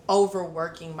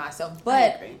overworking myself.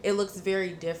 But it looks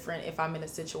very different if I'm in a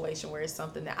situation where it's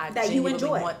something that I genuinely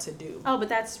want to do. Oh, but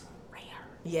that's rare.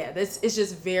 Yeah, it's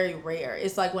just very rare.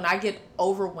 It's like when I get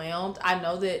overwhelmed, I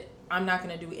know that I'm not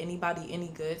going to do anybody any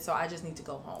good, so I just need to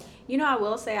go home. You know, I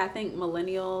will say, I think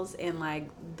millennials and like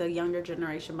the younger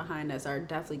generation behind us are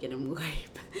definitely getting way,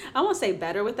 I won't say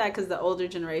better with that, because the older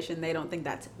generation, they don't think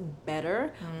that's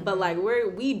better. Mm-hmm. But like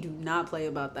we do not play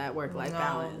about that work-life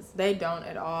balance. They don't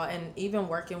at all. And even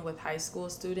working with high school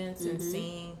students and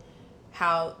seeing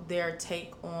how their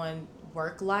take on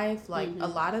work life, like a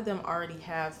lot of them already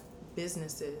have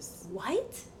businesses.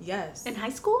 What? Yes. In high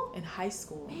school? In high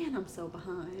school. Man, I'm so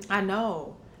behind. I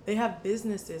know. They have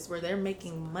businesses where they're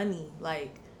making money,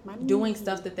 like doing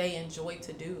stuff that they enjoy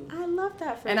to do. I love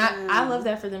that for them. And I love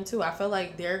that for them too. I feel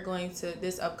like they're going to,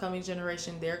 this upcoming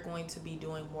generation, they're going to be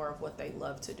doing more of what they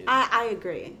love to do. I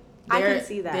agree. I can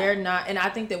see that. They're not, and I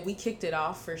think that we kicked it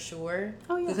off for sure.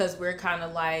 Oh, yeah. Because we're kind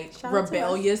of like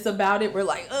rebellious about it. We're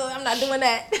like, oh, I'm not doing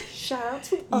that. Shout out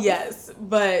to us. Yes,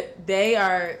 but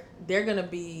they're going to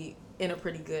be in a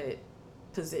pretty good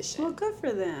position. Well, good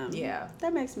for them. Yeah.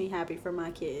 That makes me happy for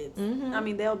my kids. Mm-hmm. I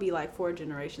mean, they'll be like 4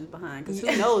 generations behind, because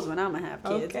who knows when I'm going to have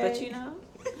kids. Okay. But, you know,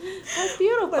 that's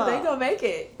beautiful. But they going to make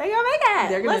it. They gonna make it.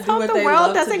 They're gonna Let's do hope what the they world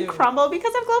love to doesn't do. crumble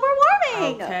because of global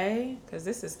warming. Okay, because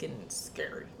this is getting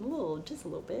scary. Just a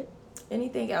little bit.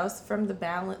 Anything else from the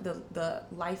balance, the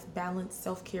life balance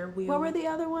self-care wheel? What were the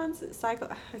other ones? I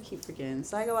keep forgetting.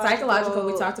 Psychological.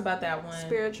 We talked about that one.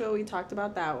 Spiritual. We talked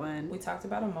about that one. We talked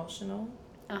about emotional.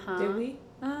 Did we?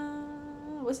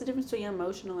 What's the difference between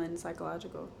emotional and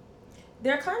psychological?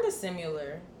 They're kind of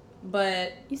similar,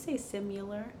 but you say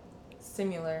similar.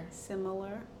 Similar.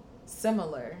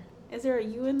 Is there a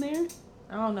U in there?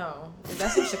 I don't know. Is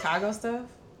that some Chicago stuff?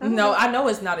 No, I know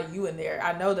it's not a U in there.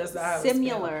 I know that's not how it's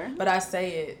spelled, but I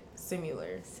say it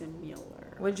similar.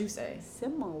 What'd you say?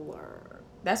 Similar.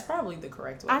 That's probably the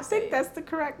correct way. I think that's the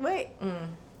correct way.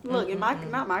 Look, in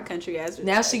not my country as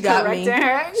now she got me.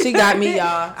 She got me,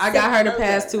 y'all. I got her the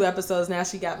past 2 episodes. Now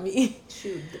she got me.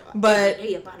 But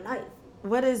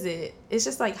what is it? It's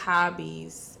just like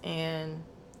hobbies and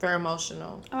for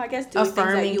emotional. Oh, I guess doing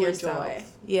affirming things that you yourself. enjoy.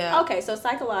 Yeah. Okay, so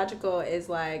psychological is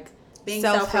like being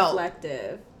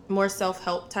self-reflective. More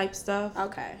self-help type stuff.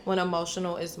 Okay. When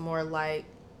emotional is more like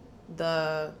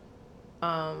the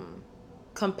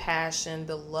compassion,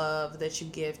 the love that you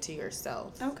give to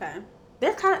yourself. Okay.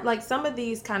 They're kind of like, some of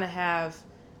these kind of have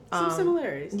some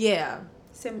similarities. Yeah.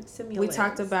 Similarities. We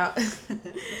talked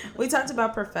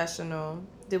about professional.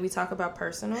 Did we talk about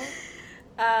personal?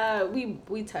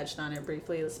 We touched on it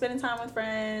briefly. Spending time with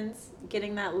friends,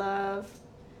 getting that love.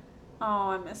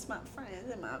 Oh, I miss my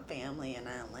friends and my family in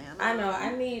Atlanta. I know.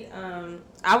 I need.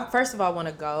 I first of all want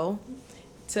to go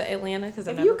to Atlanta because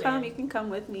if you come, you can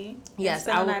come with me. Yes,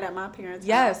 spend the night at my parents' house.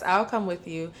 Yes, I'll come with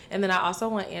you, and then I also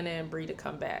want Anna and Bree to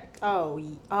come back. Oh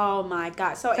my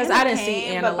God! So because I didn't see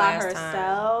Anna last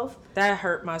time. That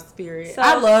hurt my spirit. So,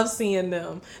 I love seeing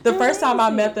them. The first time I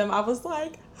met them, I was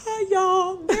like, "Hi,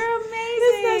 y'all! They're amazing.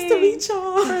 It's nice to meet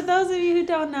y'all." For those of you who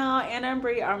don't know, Anna and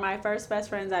Bree are my first best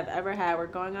friends I've ever had. We're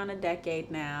going on a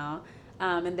decade now.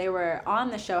 And they were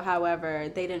on the show. However,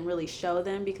 they didn't really show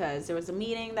them because there was a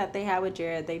meeting that they had with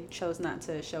Jared. They chose not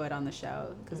to show it on the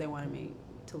show because they wanted me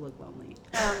to look lonely.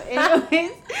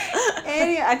 Anyways,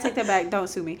 I take that back. Don't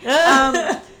sue me.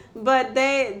 But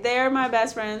they're my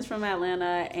best friends from Atlanta,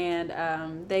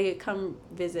 and they come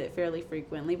visit fairly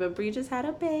frequently. But Bree just had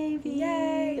a baby.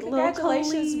 Yay!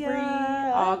 Congratulations, Bree.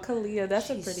 Oh, Kalia, that's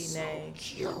a pretty name.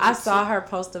 So I saw her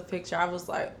post a picture. I was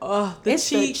like, oh, it's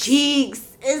the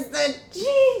cheeks. It's the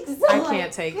cheeks. I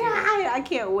can't take it. I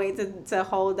can't wait to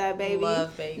hold that baby.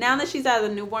 Love baby. Now that she's out of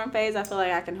the newborn phase, I feel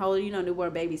like I can hold her. You know,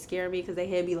 newborn babies scare me because they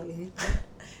head be like...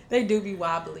 They do be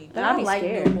wobbly. But I like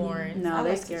scared. Newborns. No,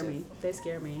 they scare me. They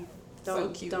scare me.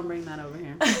 Don't bring that over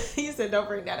here. You said don't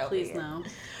bring that over here. Please, no.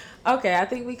 Okay, I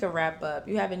think we can wrap up.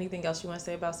 You have anything else you want to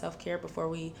say about self-care before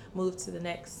we move to the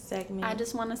next segment? I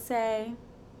just want to say,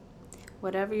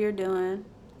 whatever you're doing,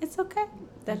 it's okay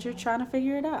that you're trying to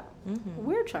figure it out. Mm-hmm.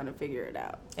 We're trying to figure it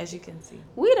out. As you can see.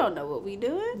 We don't know what we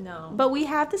doing. No. But we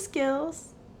have the skills.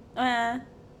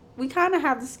 We kind of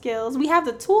have the skills. We have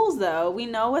the tools, though. We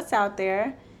know what's out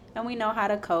there, and we know how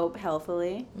to cope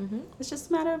healthily. Mm-hmm. It's just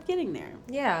a matter of getting there.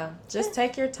 Yeah. Just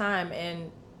take your time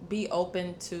and be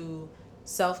open to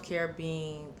self-care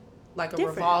being like a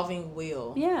Different. revolving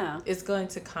wheel. Yeah. It's going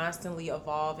to constantly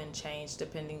evolve and change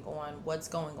depending on what's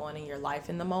going on in your life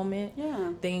in the moment.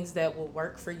 Yeah. Things that will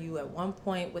work for you at one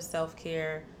point with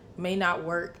self-care may not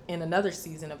work in another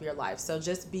season of your life. So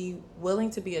just be willing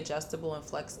to be adjustable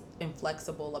and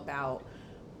flexible about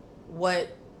what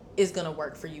is going to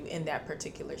work for you in that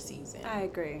particular season. I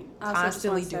agree.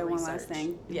 Constantly do one research. last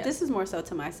thing. Yes. This is more so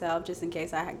to myself, just in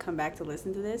case I had come back to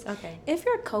listen to this. Okay. If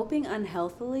you're coping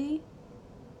unhealthily,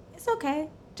 it's okay.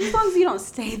 Just as long as you don't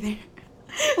stay there.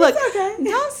 Look, okay.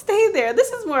 Don't stay there.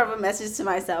 This is more of a message to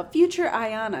myself. Future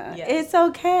Iyanna. Yes. It's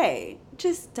okay.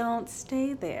 Just don't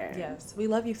stay there. Yes. We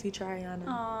love you, future Iyanna.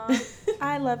 Aw,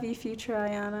 I love you, future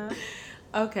Iyanna.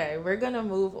 Okay, we're going to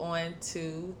move on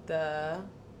to the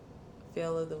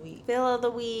Feel of the Week. Feel of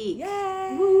the week.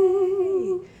 Yay!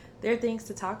 Woo. There are things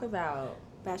to talk about.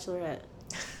 Bachelorette.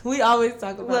 We always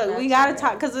talk about Look, we gotta Bachelorette.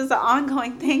 talk because it's an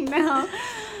ongoing thing now.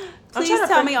 I'm Please trying to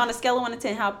tell me on a scale of 1 to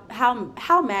 10,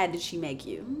 how mad did she make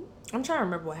you? I'm trying to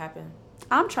remember what happened.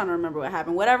 I'm trying to remember what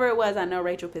happened. Whatever it was, I know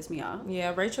Rachel pissed me off.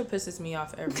 Yeah, Rachel pisses me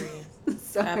off every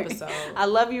Sorry. episode. I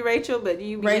love you, Rachel, but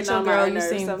you be getting Rachel, on girl, my you nerves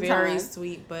seem sometimes. very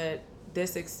sweet, but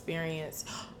this experience.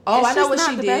 Oh, It's I know just what not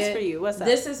she the did. best for you. What's up?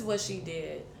 This is what she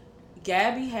did.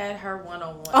 Gabby had her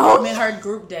one-on-one. Oh, I mean, her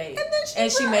group date, And then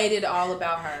she made it all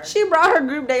about her. She brought her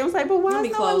group date. I was like, but why Let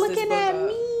is me no one close this looking book at up.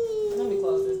 me? Let me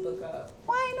close this book up.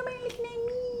 Why ain't nobody looking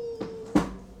at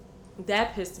me?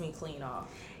 That pissed me clean off.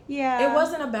 Yeah. It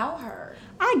wasn't about her.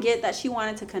 I get that she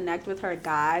wanted to connect with her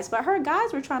guys, but her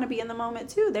guys were trying to be in the moment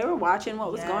too. They were watching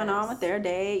what was going on Yes. with their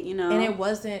date, you know. And it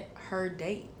wasn't her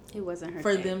date It wasn't her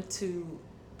for date. them to.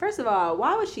 First of all,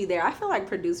 why was she there? I feel like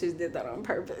producers did that on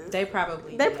purpose. They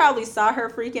probably They did. probably saw her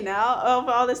freaking out of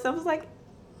all this stuff. It was like,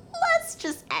 let's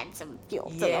just add some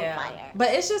fuel to the fire. But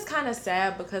it's just kind of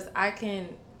sad because I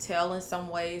can tell in some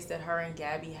ways that her and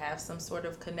Gabby have some sort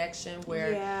of connection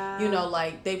where, Yeah. you know,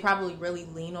 like they probably really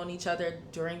lean on each other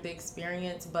during the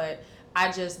experience, but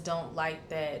I just don't like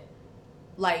that.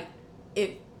 Like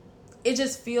it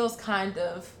just feels kind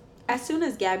of. As soon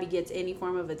as Gabby gets any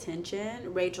form of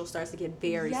attention, Rachel starts to get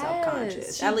very Yes,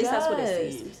 self-conscious. she At least that's what does.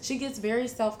 it seems. She gets very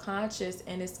self-conscious,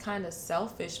 and it's kind of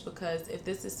selfish because if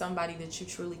this is somebody that you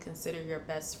truly consider your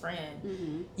best friend,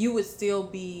 Mm-hmm. you would still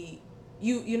be,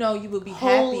 you know, you would be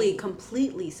Wholly, happy.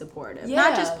 completely supportive. Yeah.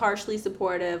 Not just partially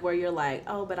supportive where you're like,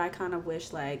 oh, but I kind of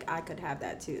wish like I could have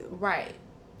that too. Right.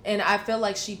 And I feel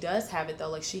like she does have it though.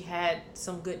 Like she had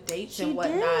some good dates She and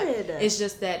whatnot. did. It's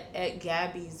just that at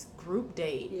Gabby's group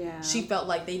date, Yeah. she felt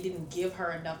like they didn't give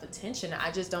her enough attention. I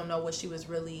just don't know what she was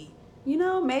really. You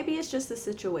know, maybe it's just a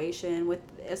situation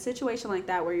like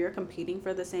that where you're competing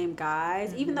for the same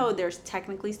guys, even though there's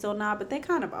technically still not, but they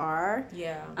kind of are.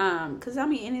 Yeah. Because I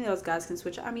mean, any of those guys can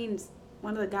switch. I mean,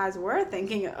 one of the guys were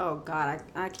thinking, "Oh God,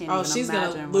 I can't." Oh, even she's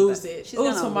imagine gonna what lose the- it. She's Ooh,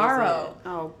 gonna lose tomorrow. it.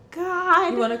 Oh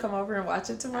God. You want to come over and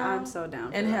watch it tomorrow? I'm so down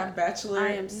for and that. have Bachelor. I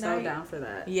am so night? down for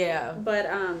that. Yeah. But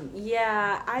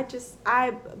yeah,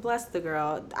 I bless the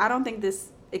girl. I don't think this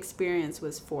experience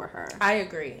was for her. I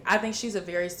agree. I think she's a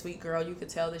very sweet girl. You could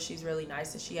tell that she's really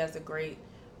nice and she has a great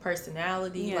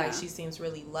personality. Yeah. Like she seems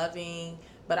really loving.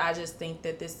 But I just think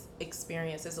that this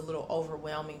experience is a little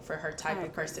overwhelming for her type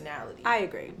of personality. I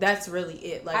agree. That's really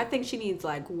it. Like I think she needs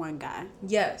like one guy.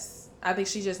 yes. I think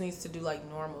she just needs to do like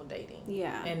normal dating.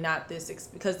 Yeah. And not this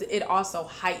because it also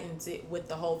heightens it with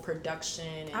the whole production.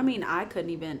 And, I mean, I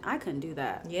couldn't do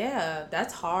that. yeah,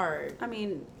 that's hard. I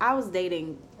mean, I was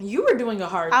dating. You were doing a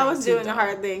hard thing. I was too, doing though. a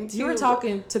hard thing too. You were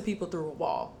talking to people through a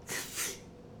wall.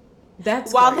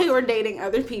 That's while crazy. they were dating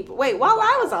other people. Wait, while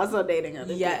I was also dating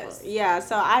other Yes. people. Yeah.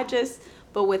 So I just,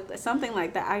 but with something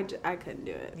like that, I couldn't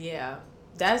do it. Yeah,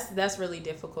 that's really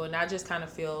difficult, and I just kind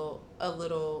of feel a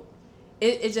little.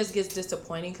 It just gets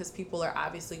disappointing because people are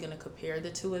obviously going to compare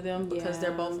the two of them because they're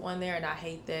Yeah. both on there, and I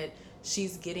hate that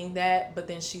she's getting that, but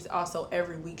then she's also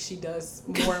every week she does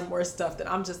more and more stuff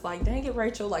that I'm just like, dang it,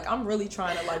 Rachel, like I'm really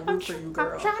trying to like root for you,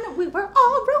 girl. We were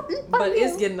all rooting for But you.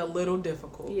 it's getting a little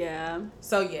difficult. Yeah.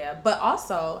 So yeah, but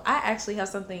also I actually have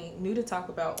something new to talk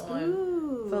about on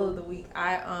Ooh. Feel of the Week.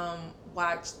 I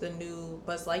watched the new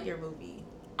Buzz Lightyear movie.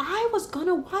 I was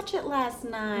gonna watch it last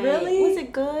night. Really? Was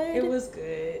it good? It was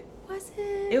good. Was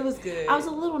it? It was good. I was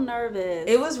a little nervous.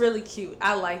 It was really cute.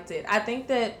 I liked it. I think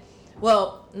that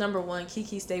Well, number one,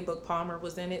 Kiki Staybook Palmer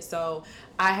was in it, so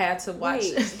I had to watch.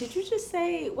 Wait, did you just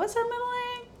say what's her middle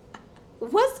name?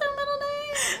 What's her middle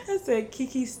name? I said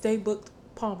Kiki Staybook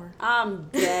Palmer. I'm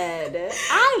dead.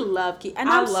 I love Kiki, and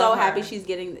I'm so happy she's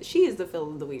getting. She is the fill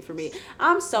of the week for me.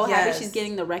 I'm so happy she's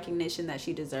getting the recognition that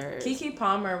she deserves. Kiki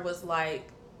Palmer was like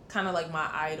kind of like my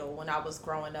idol when I was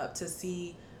growing up. To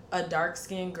see a dark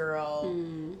skinned girl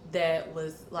that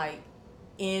was like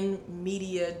in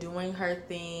media doing her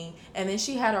thing, and then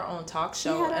she had her own talk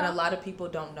show, and a lot of people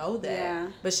don't know that,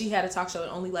 but she had a talk show. It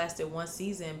only lasted one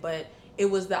season, but it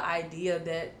was the idea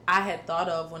that I had thought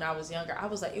of when I was younger. I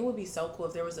was like, it would be so cool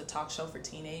if there was a talk show for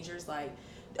teenagers. Like,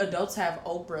 adults have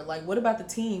Oprah, like what about the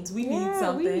teens? We need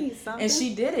something. And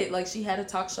she did it. Like, she had a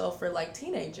talk show for like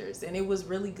teenagers, and it was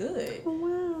really good.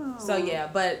 Wow. So yeah,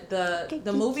 but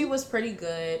the movie was pretty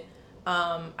good.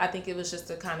 I think it was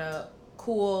just a kind of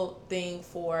cool thing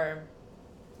for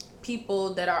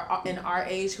people that are in our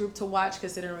age group to watch,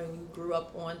 considering we grew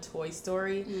up on Toy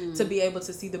Story. To be able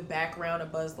to see the background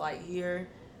of Buzz Lightyear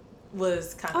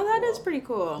was kind of that is pretty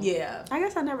cool. Yeah, I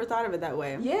guess I never thought of it that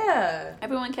way. Yeah,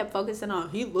 everyone kept focusing on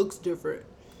he looks different.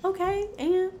 Okay,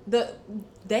 and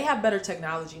they have better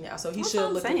technology now, so he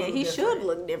should look different. He should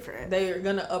look different. They are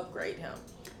gonna upgrade him.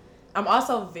 I'm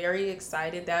also very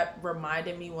excited. That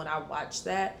reminded me when I watched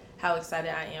that how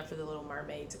excited I am for The Little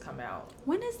Mermaid to come out.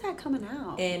 When is that coming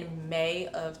out? In May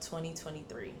of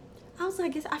 2023. I was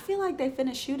like, I feel like they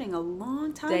finished shooting a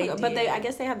long time ago. But I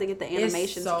guess they have to get the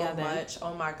animation together. It's so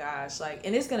much. Oh my gosh. Like,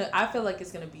 and I feel like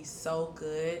it's gonna be so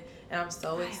good. And I'm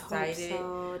so excited. I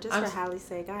hope so. Just for Hallie's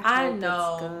sake. I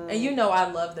know. It's good. And you know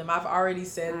I love them. I've already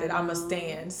said that I'm a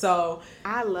stan. So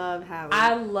I love Hallie.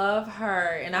 I love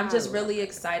her. And I'm just really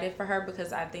excited for her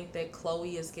because I think that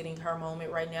Chloe is getting her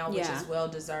moment right now, which is well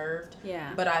deserved.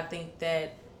 Yeah. But I think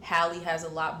that Hallie has a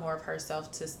lot more of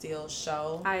herself to still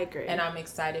show. I agree. And I'm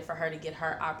excited for her to get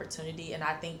her opportunity. And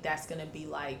I think that's going to be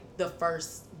like the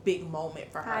first big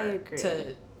moment for her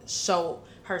to show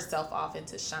herself off and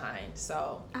to shine.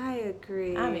 So I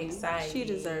agree. I'm excited. She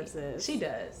deserves it. She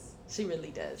does. She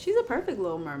really does. She's a perfect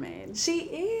Little Mermaid. She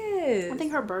is. I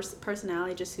think her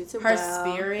personality just suits her well.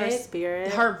 Her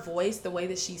spirit. Her voice, the way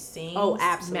that she sings. Oh,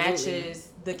 absolutely. Matches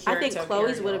the character. I think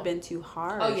Chloe's would have been too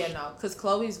harsh. Oh, yeah, no. Because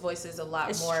Chloe's voice is a lot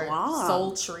more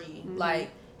sultry. Mm-hmm. Like,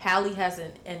 Hallie has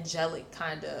an angelic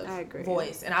kind of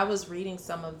voice. And I was reading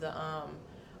some of the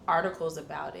articles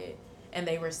about it. And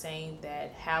they were saying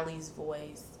that Hallie's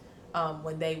voice,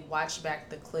 when they watched back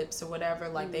the clips or whatever,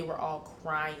 like they were all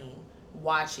crying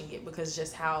watching it because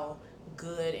just how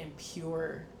good and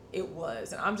pure it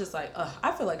was. And I'm just like,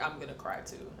 I feel like I'm going to cry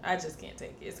too. I just can't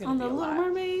take it. It's going to be a lot. On The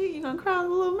Little Mermaid? You going to cry on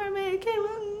The Little Mermaid,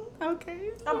 Kayla?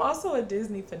 Okay. I'm also a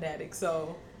Disney fanatic,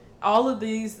 so all of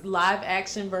these live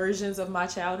action versions of my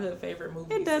childhood favorite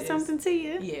movies. It does something to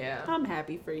you. Yeah. I'm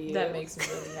happy for you. That makes me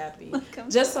really happy.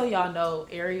 Just so y'all know,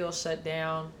 Ariel shut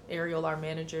down. Ariel, our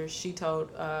manager, she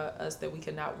told us that we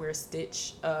could not wear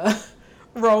Stitch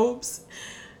robes.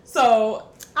 So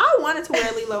I wanted to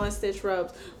wear Lilo and Stitch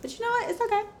robes. But you know what? It's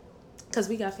okay. Because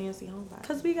we got fancy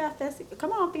homebodies.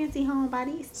 Come on, fancy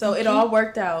homebodies. So it all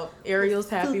worked out. Ariel's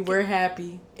happy. We're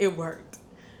happy. It worked.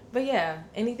 But yeah,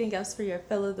 anything else for your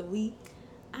fill of the week?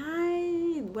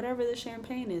 Whatever the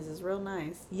champagne is real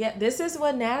nice. Yeah, this is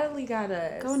what Natalie got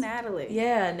us. Go Natalie.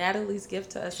 Yeah, Natalie's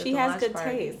gift to us. She has good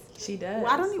taste. She does.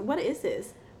 Well, what is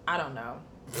this? I don't know.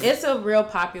 It's a real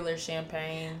popular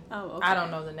champagne. Oh, okay. I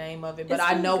don't know the name of it, but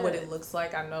I know what it looks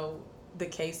like. I know the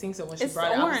casing. So when she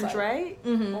brought it, orange, I was like, right?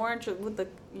 Mm-hmm. Orange with the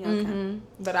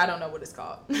but I don't know what it's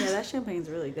called. Yeah, that champagne's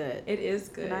really good. It is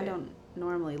good. And I don't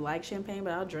normally like champagne,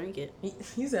 but I'll drink it.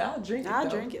 You said I'll drink it. I'll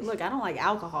drink it. Look, I don't like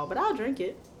alcohol, but I'll drink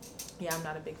it. Yeah, I'm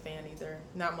not a big fan either.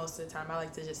 Not most of the time. I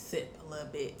like to just sip a little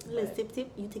bit. Little sip.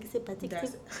 You take a sip, I take a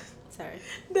sip. Sorry.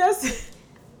 That's it.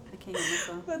 I can't hear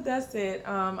myself. But that's it.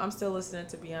 I'm still listening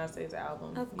to Beyonce's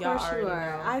album. Of course you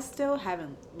are. Know. I still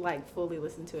haven't fully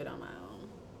listened to it on my own.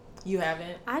 You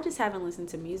haven't? I just haven't listened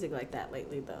to music like that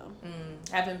lately, though.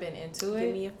 Haven't been into it?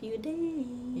 Give me a few days.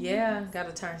 Yeah,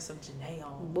 gotta turn some Janae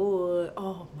on. Boy,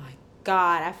 oh my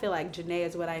God. I feel like Janae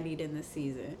is what I need in this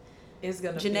season. It's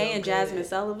gonna Janae and good. Jasmine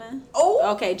Sullivan.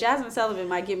 Oh! Okay, Jasmine Sullivan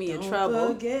might get me in trouble.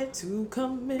 Don't forget to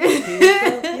come and pick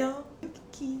up your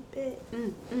keep it.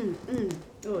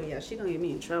 Oh, yeah, she gonna get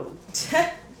me in trouble.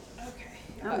 Okay.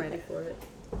 I'm ready for it.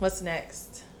 What's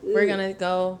next? Ooh. We're gonna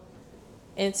go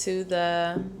into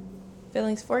the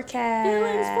Feelings Forecast.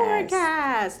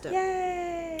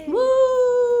 Yay!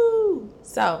 Woo!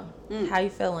 So, how you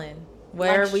feeling?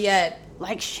 Where are we at?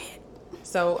 Like shit.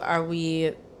 So, are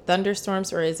we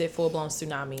thunderstorms or is it full-blown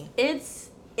tsunami? It's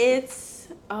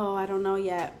I don't know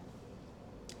yet.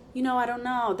 I don't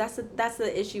know. That's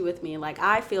the issue with me. Like,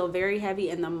 I feel very heavy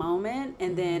in the moment,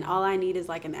 and then all I need is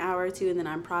like an hour or two, and then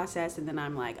I'm processed, and then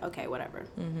I'm like, okay, whatever.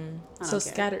 So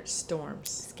scattered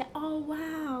storms. Oh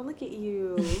wow, look at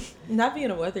you. Not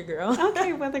being a weather girl.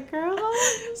 Okay, weather girl.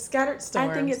 Scattered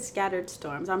storms. I think it's scattered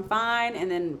storms. I'm fine, and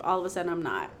then all of a sudden I'm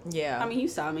not. Yeah. I mean, you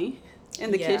saw me in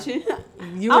the Yeah. kitchen.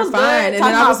 You were fine, and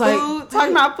then I was like,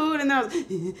 talking about food, and then I was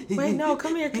wait, no,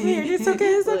 come here. It's okay.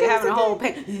 It's okay. having it's a whole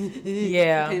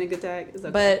Yeah. panic attack. It's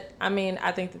okay. But I mean,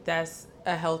 I think that that's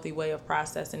a healthy way of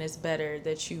processing. It's better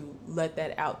that you let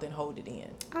that out than hold it in.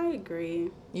 I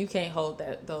agree. You can't hold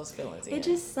those feelings in. It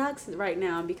just sucks right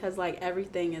now because like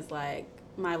everything is like,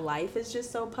 my life is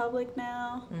just so public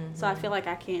now. So I feel like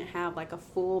I can't have like a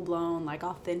full blown like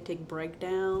authentic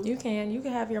breakdown. You can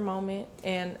have your moment,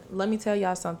 and let me tell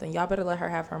y'all something. Y'all better let her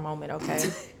have her moment, okay?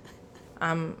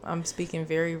 I'm speaking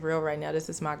very real right now. This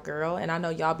is my girl, and I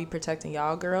know y'all be protecting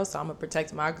y'all girl, so I'm gonna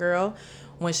protect my girl.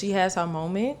 When she has her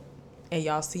moment, and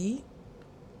y'all see,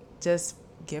 just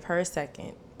give her a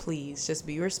second. Please, just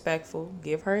be respectful.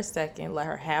 Give her a second. Let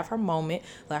her have her moment.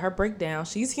 Let her break down.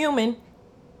 She's human.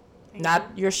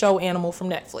 Not your show animal from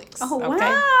Netflix. Oh,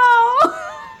 okay? wow.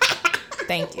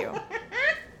 Thank you.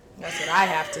 That's what I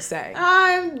have to say.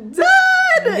 I'm done.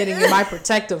 I'm getting in my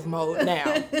protective mode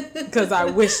now because I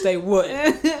wish they would.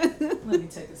 Let me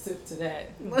take a sip to that.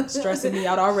 It's stressing me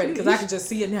out already because I can just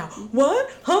see it now. What?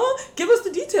 Huh? Give us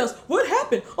the details. What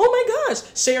happened? Oh my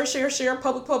gosh. Share.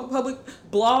 Public.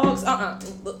 Blogs.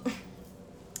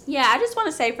 Yeah, I just want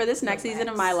to say for this next season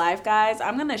of my life, guys,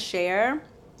 I'm going to share.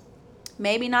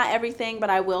 Maybe not everything,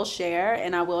 but I will share,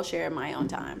 and I will share in my own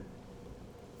time.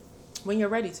 When you're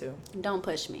ready to. Don't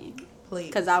push me. Please.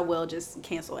 Because I will just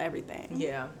cancel everything.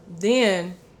 Yeah.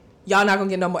 Then, y'all not going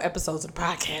to get no more episodes of the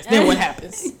podcast. Then what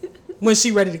happens? When she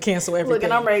ready to cancel everything. Look,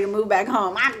 and I'm ready to move back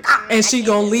home. And she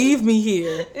going to leave me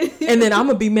here. And then I'm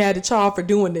going to be mad at y'all for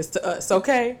doing this to us,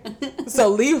 okay? So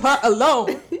leave her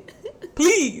alone.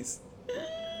 Please.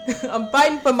 I'm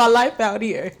fighting for my life out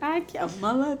here. I can't.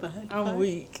 My life. I'm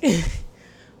weak.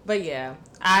 But yeah,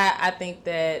 I think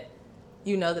that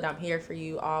you know that I'm here for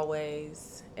you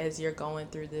always as you're going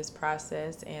through this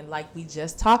process. And like we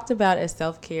just talked about as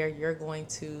self-care, you're going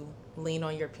to lean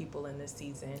on your people in this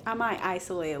season. I might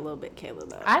isolate a little bit, Kayla,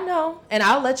 though. I know. And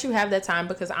I'll let you have that time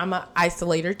because I'm an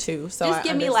isolator too. So just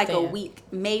give me like a understand. week,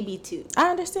 maybe 2. I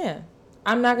understand.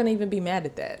 I'm not going to even be mad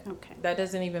at that. Okay. That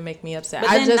doesn't even make me upset.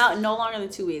 But then no longer than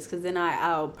 2 weeks, because then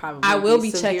I'll probably will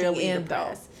be severely checking in,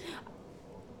 depressed. though.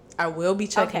 I will be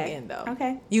checking in, though.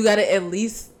 Okay. You got to at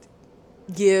least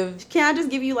give... Can I just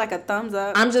give you like a thumbs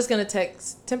up? I'm just going to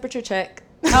text temperature check.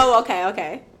 Oh,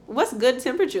 okay. What's good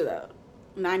temperature, though?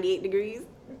 98 degrees?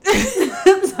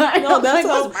 Sorry, No, that's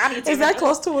what's body temperature? Is that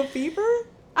close to a fever?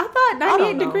 I thought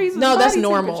 98 degrees was No, that's body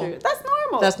normal. temperature. That's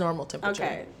normal. That's normal temperature.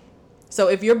 Okay. So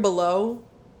if you're below,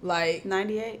 like...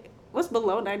 98? What's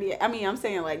below 98? I mean, I'm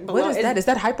saying like below. What is that? Is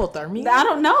that hypothermia? I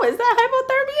don't know. Is that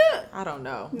hypothermia? I don't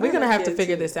know. No, We're going to have to kids.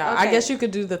 figure this out. Okay. I guess you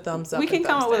could do the thumbs up. We can and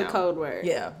come thumbs up with a down. code word.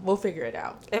 Yeah, we'll figure it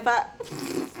out. If I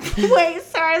wait,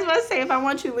 sorry, I was about to say if I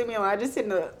want you to leave me alone, I just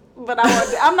send a. But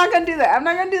I'm not gonna do that.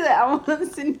 I want to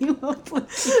send you a.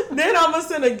 Then I'm gonna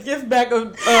send a gift back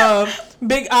of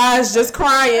big eyes just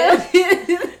crying.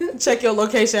 Check your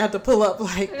location. I have to pull up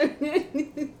like,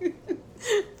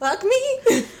 fuck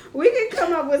me. We can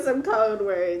come up with some code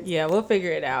words. Yeah, we'll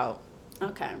figure it out.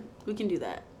 Okay, we can do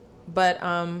that. But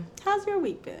How's your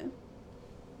week been?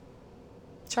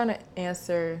 trying to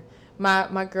answer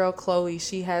my girl Chloe.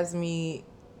 She has me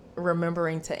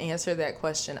remembering to answer that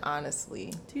question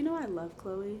honestly. Do you know I love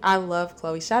Chloe? I love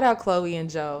Chloe. Shout out Chloe and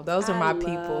Joe. Those are my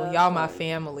people. Y'all my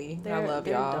family. I love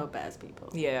y'all. They're dope ass people.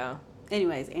 Yeah.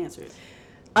 Anyways, answers.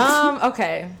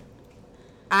 Okay.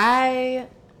 I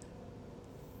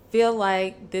feel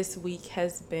like this week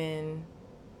has been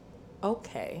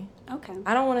okay. Okay.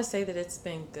 I don't want to say that it's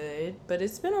been good, but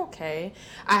it's been okay.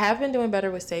 I have been doing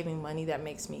better with saving money. That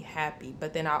makes me happy.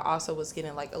 But then I also was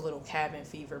getting like a little cabin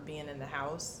fever being in the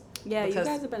house. Yeah, because,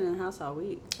 you guys have been in the house all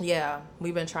week. Yeah,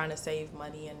 we've been trying to save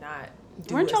money and not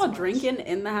do Weren't as y'all much. drinking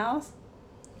in the house?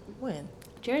 When?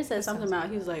 Jared said something about,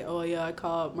 he was like, oh yeah, I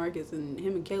called Marcus and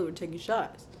him and Kayla were taking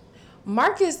shots.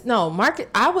 Marcus,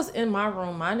 I was in my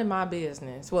room minding my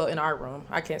business. Well, in our room.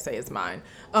 I can't say it's mine.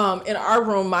 In our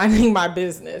room minding my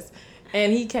business.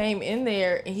 And he came in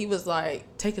there and he was like,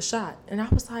 take a shot. And I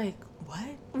was like, what?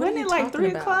 Wasn't it like 3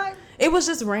 o'clock? It was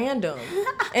just random.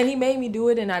 And he made me do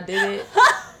it and I did it.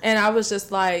 And I was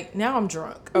just like, now I'm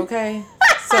drunk, okay?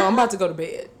 So I'm about to go to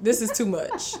bed. This is too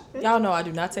much. Y'all know I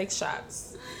do not take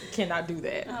shots. cannot do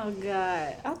that. Oh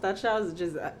God, I thought y'all was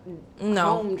just No,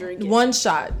 home drinking. one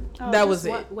shot. Oh, that just was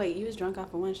one, it. Wait, you was drunk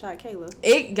off of one shot, Kayla?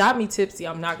 It got me tipsy.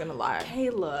 I'm not gonna lie.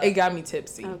 Kayla. It got me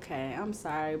tipsy. Okay, I'm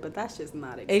sorry, but that's just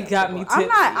not acceptable. It got me tipsy.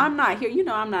 I'm not here. You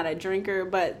know I'm not a drinker,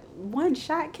 but one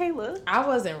shot, Kayla. I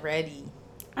wasn't ready.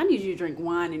 I need you to drink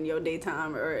wine in your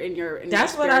daytime or in your.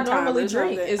 That's your what I spare time normally or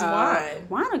drink something. is wine.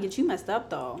 Wine will get you messed up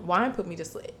though. Wine put me to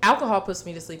sleep. Alcohol puts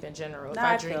me to sleep in general. If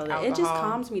I drink feel alcohol, it just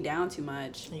calms me down too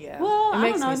much. Yeah. Well, It I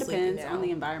makes don't know. me It sleepy depends now. on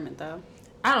the environment though.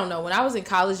 I don't know. When I was in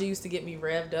college, it used to get me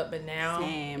revved up, but now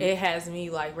Same. it has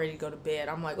me like ready to go to bed.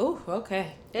 I'm like, oh,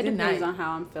 okay. It Good depends night. on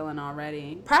how I'm feeling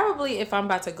already. Probably if I'm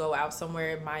about to go out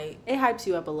somewhere, it might. It hypes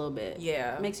you up a little bit.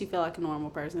 Yeah. Makes you feel like a normal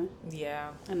person.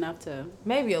 Yeah. Enough to.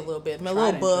 Maybe a little bit, a Try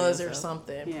little to enjoy buzz or yourself.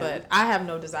 something. Yeah. But I have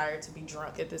no desire to be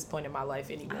drunk at this point in my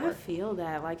life I anymore. feel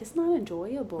that. Like, it's not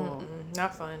enjoyable.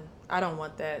 Not fun. I don't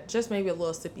want that. Just maybe a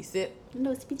little sippy sip.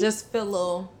 No, it's Just feel a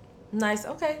little nice.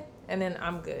 Okay. And then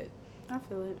I'm good. I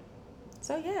feel it.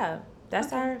 So yeah,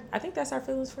 that's I think that's our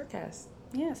feelings forecast.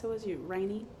 Yeah, so was you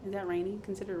rainy? Is that rainy?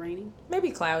 Considered rainy?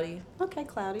 Maybe cloudy. Okay,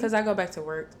 cloudy. Because I go back to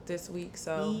work this week,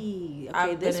 so Okay,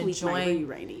 I've this been week might enjoying- be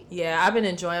rainy. yeah, I've been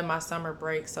enjoying my summer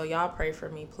break. So y'all pray for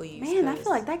me, please. Man, I 'cause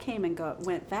feel like that came and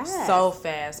went fast. so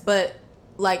fast. But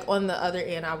like on the other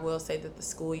end, I will say that the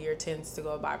school year tends to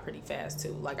go by pretty fast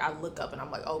too. Like I look up and I'm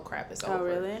like, oh crap, it's over. Oh,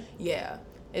 really? Yeah,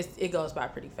 it goes by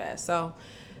pretty fast. So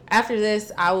after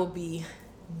this, I will be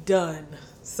done.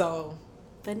 So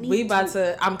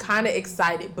I'm kind of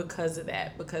excited because of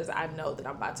that, because I know that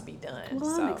I'm about to be done.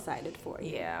 Well, so, I'm excited for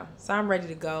you. Yeah. So I'm ready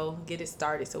to go, get it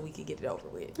started so we can get it over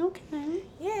with. Okay.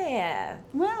 Yeah.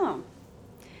 Well,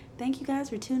 thank you guys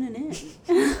for tuning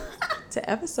in. To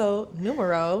episode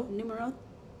numero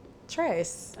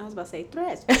tres. I was about to say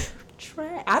tres.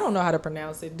 Tres. I don't know how to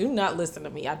pronounce it. Do not listen to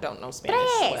me. I don't know Spanish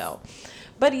Tres. well.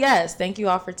 But yes, thank you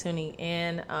all for tuning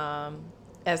in.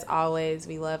 As always,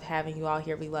 we love having you all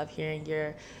here. We love hearing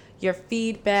your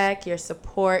feedback, your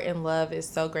support and love is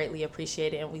so greatly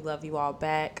appreciated, and we love you all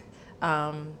back.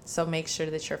 So make sure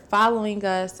that you're following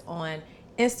us on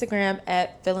Instagram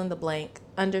at @fillintheblank_.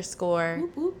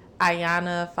 Whoop, whoop.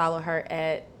 Iyanna, follow her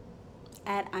at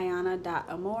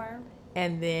Iyanna.amore.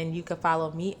 and then you can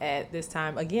follow me at, this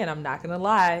time again, I'm not gonna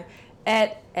lie,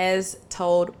 at as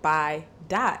told by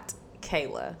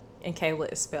Kayla, and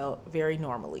Kayla is spelled very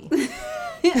normally.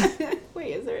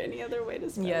 Wait, is there any other way to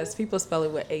spell Yes, it? people spell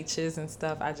it with H's and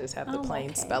stuff. I just have the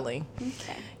plain okay. spelling.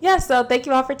 Okay. Yeah, so thank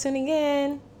you all for tuning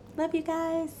in. Love you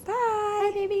guys. Bye.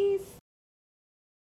 Bye, babies.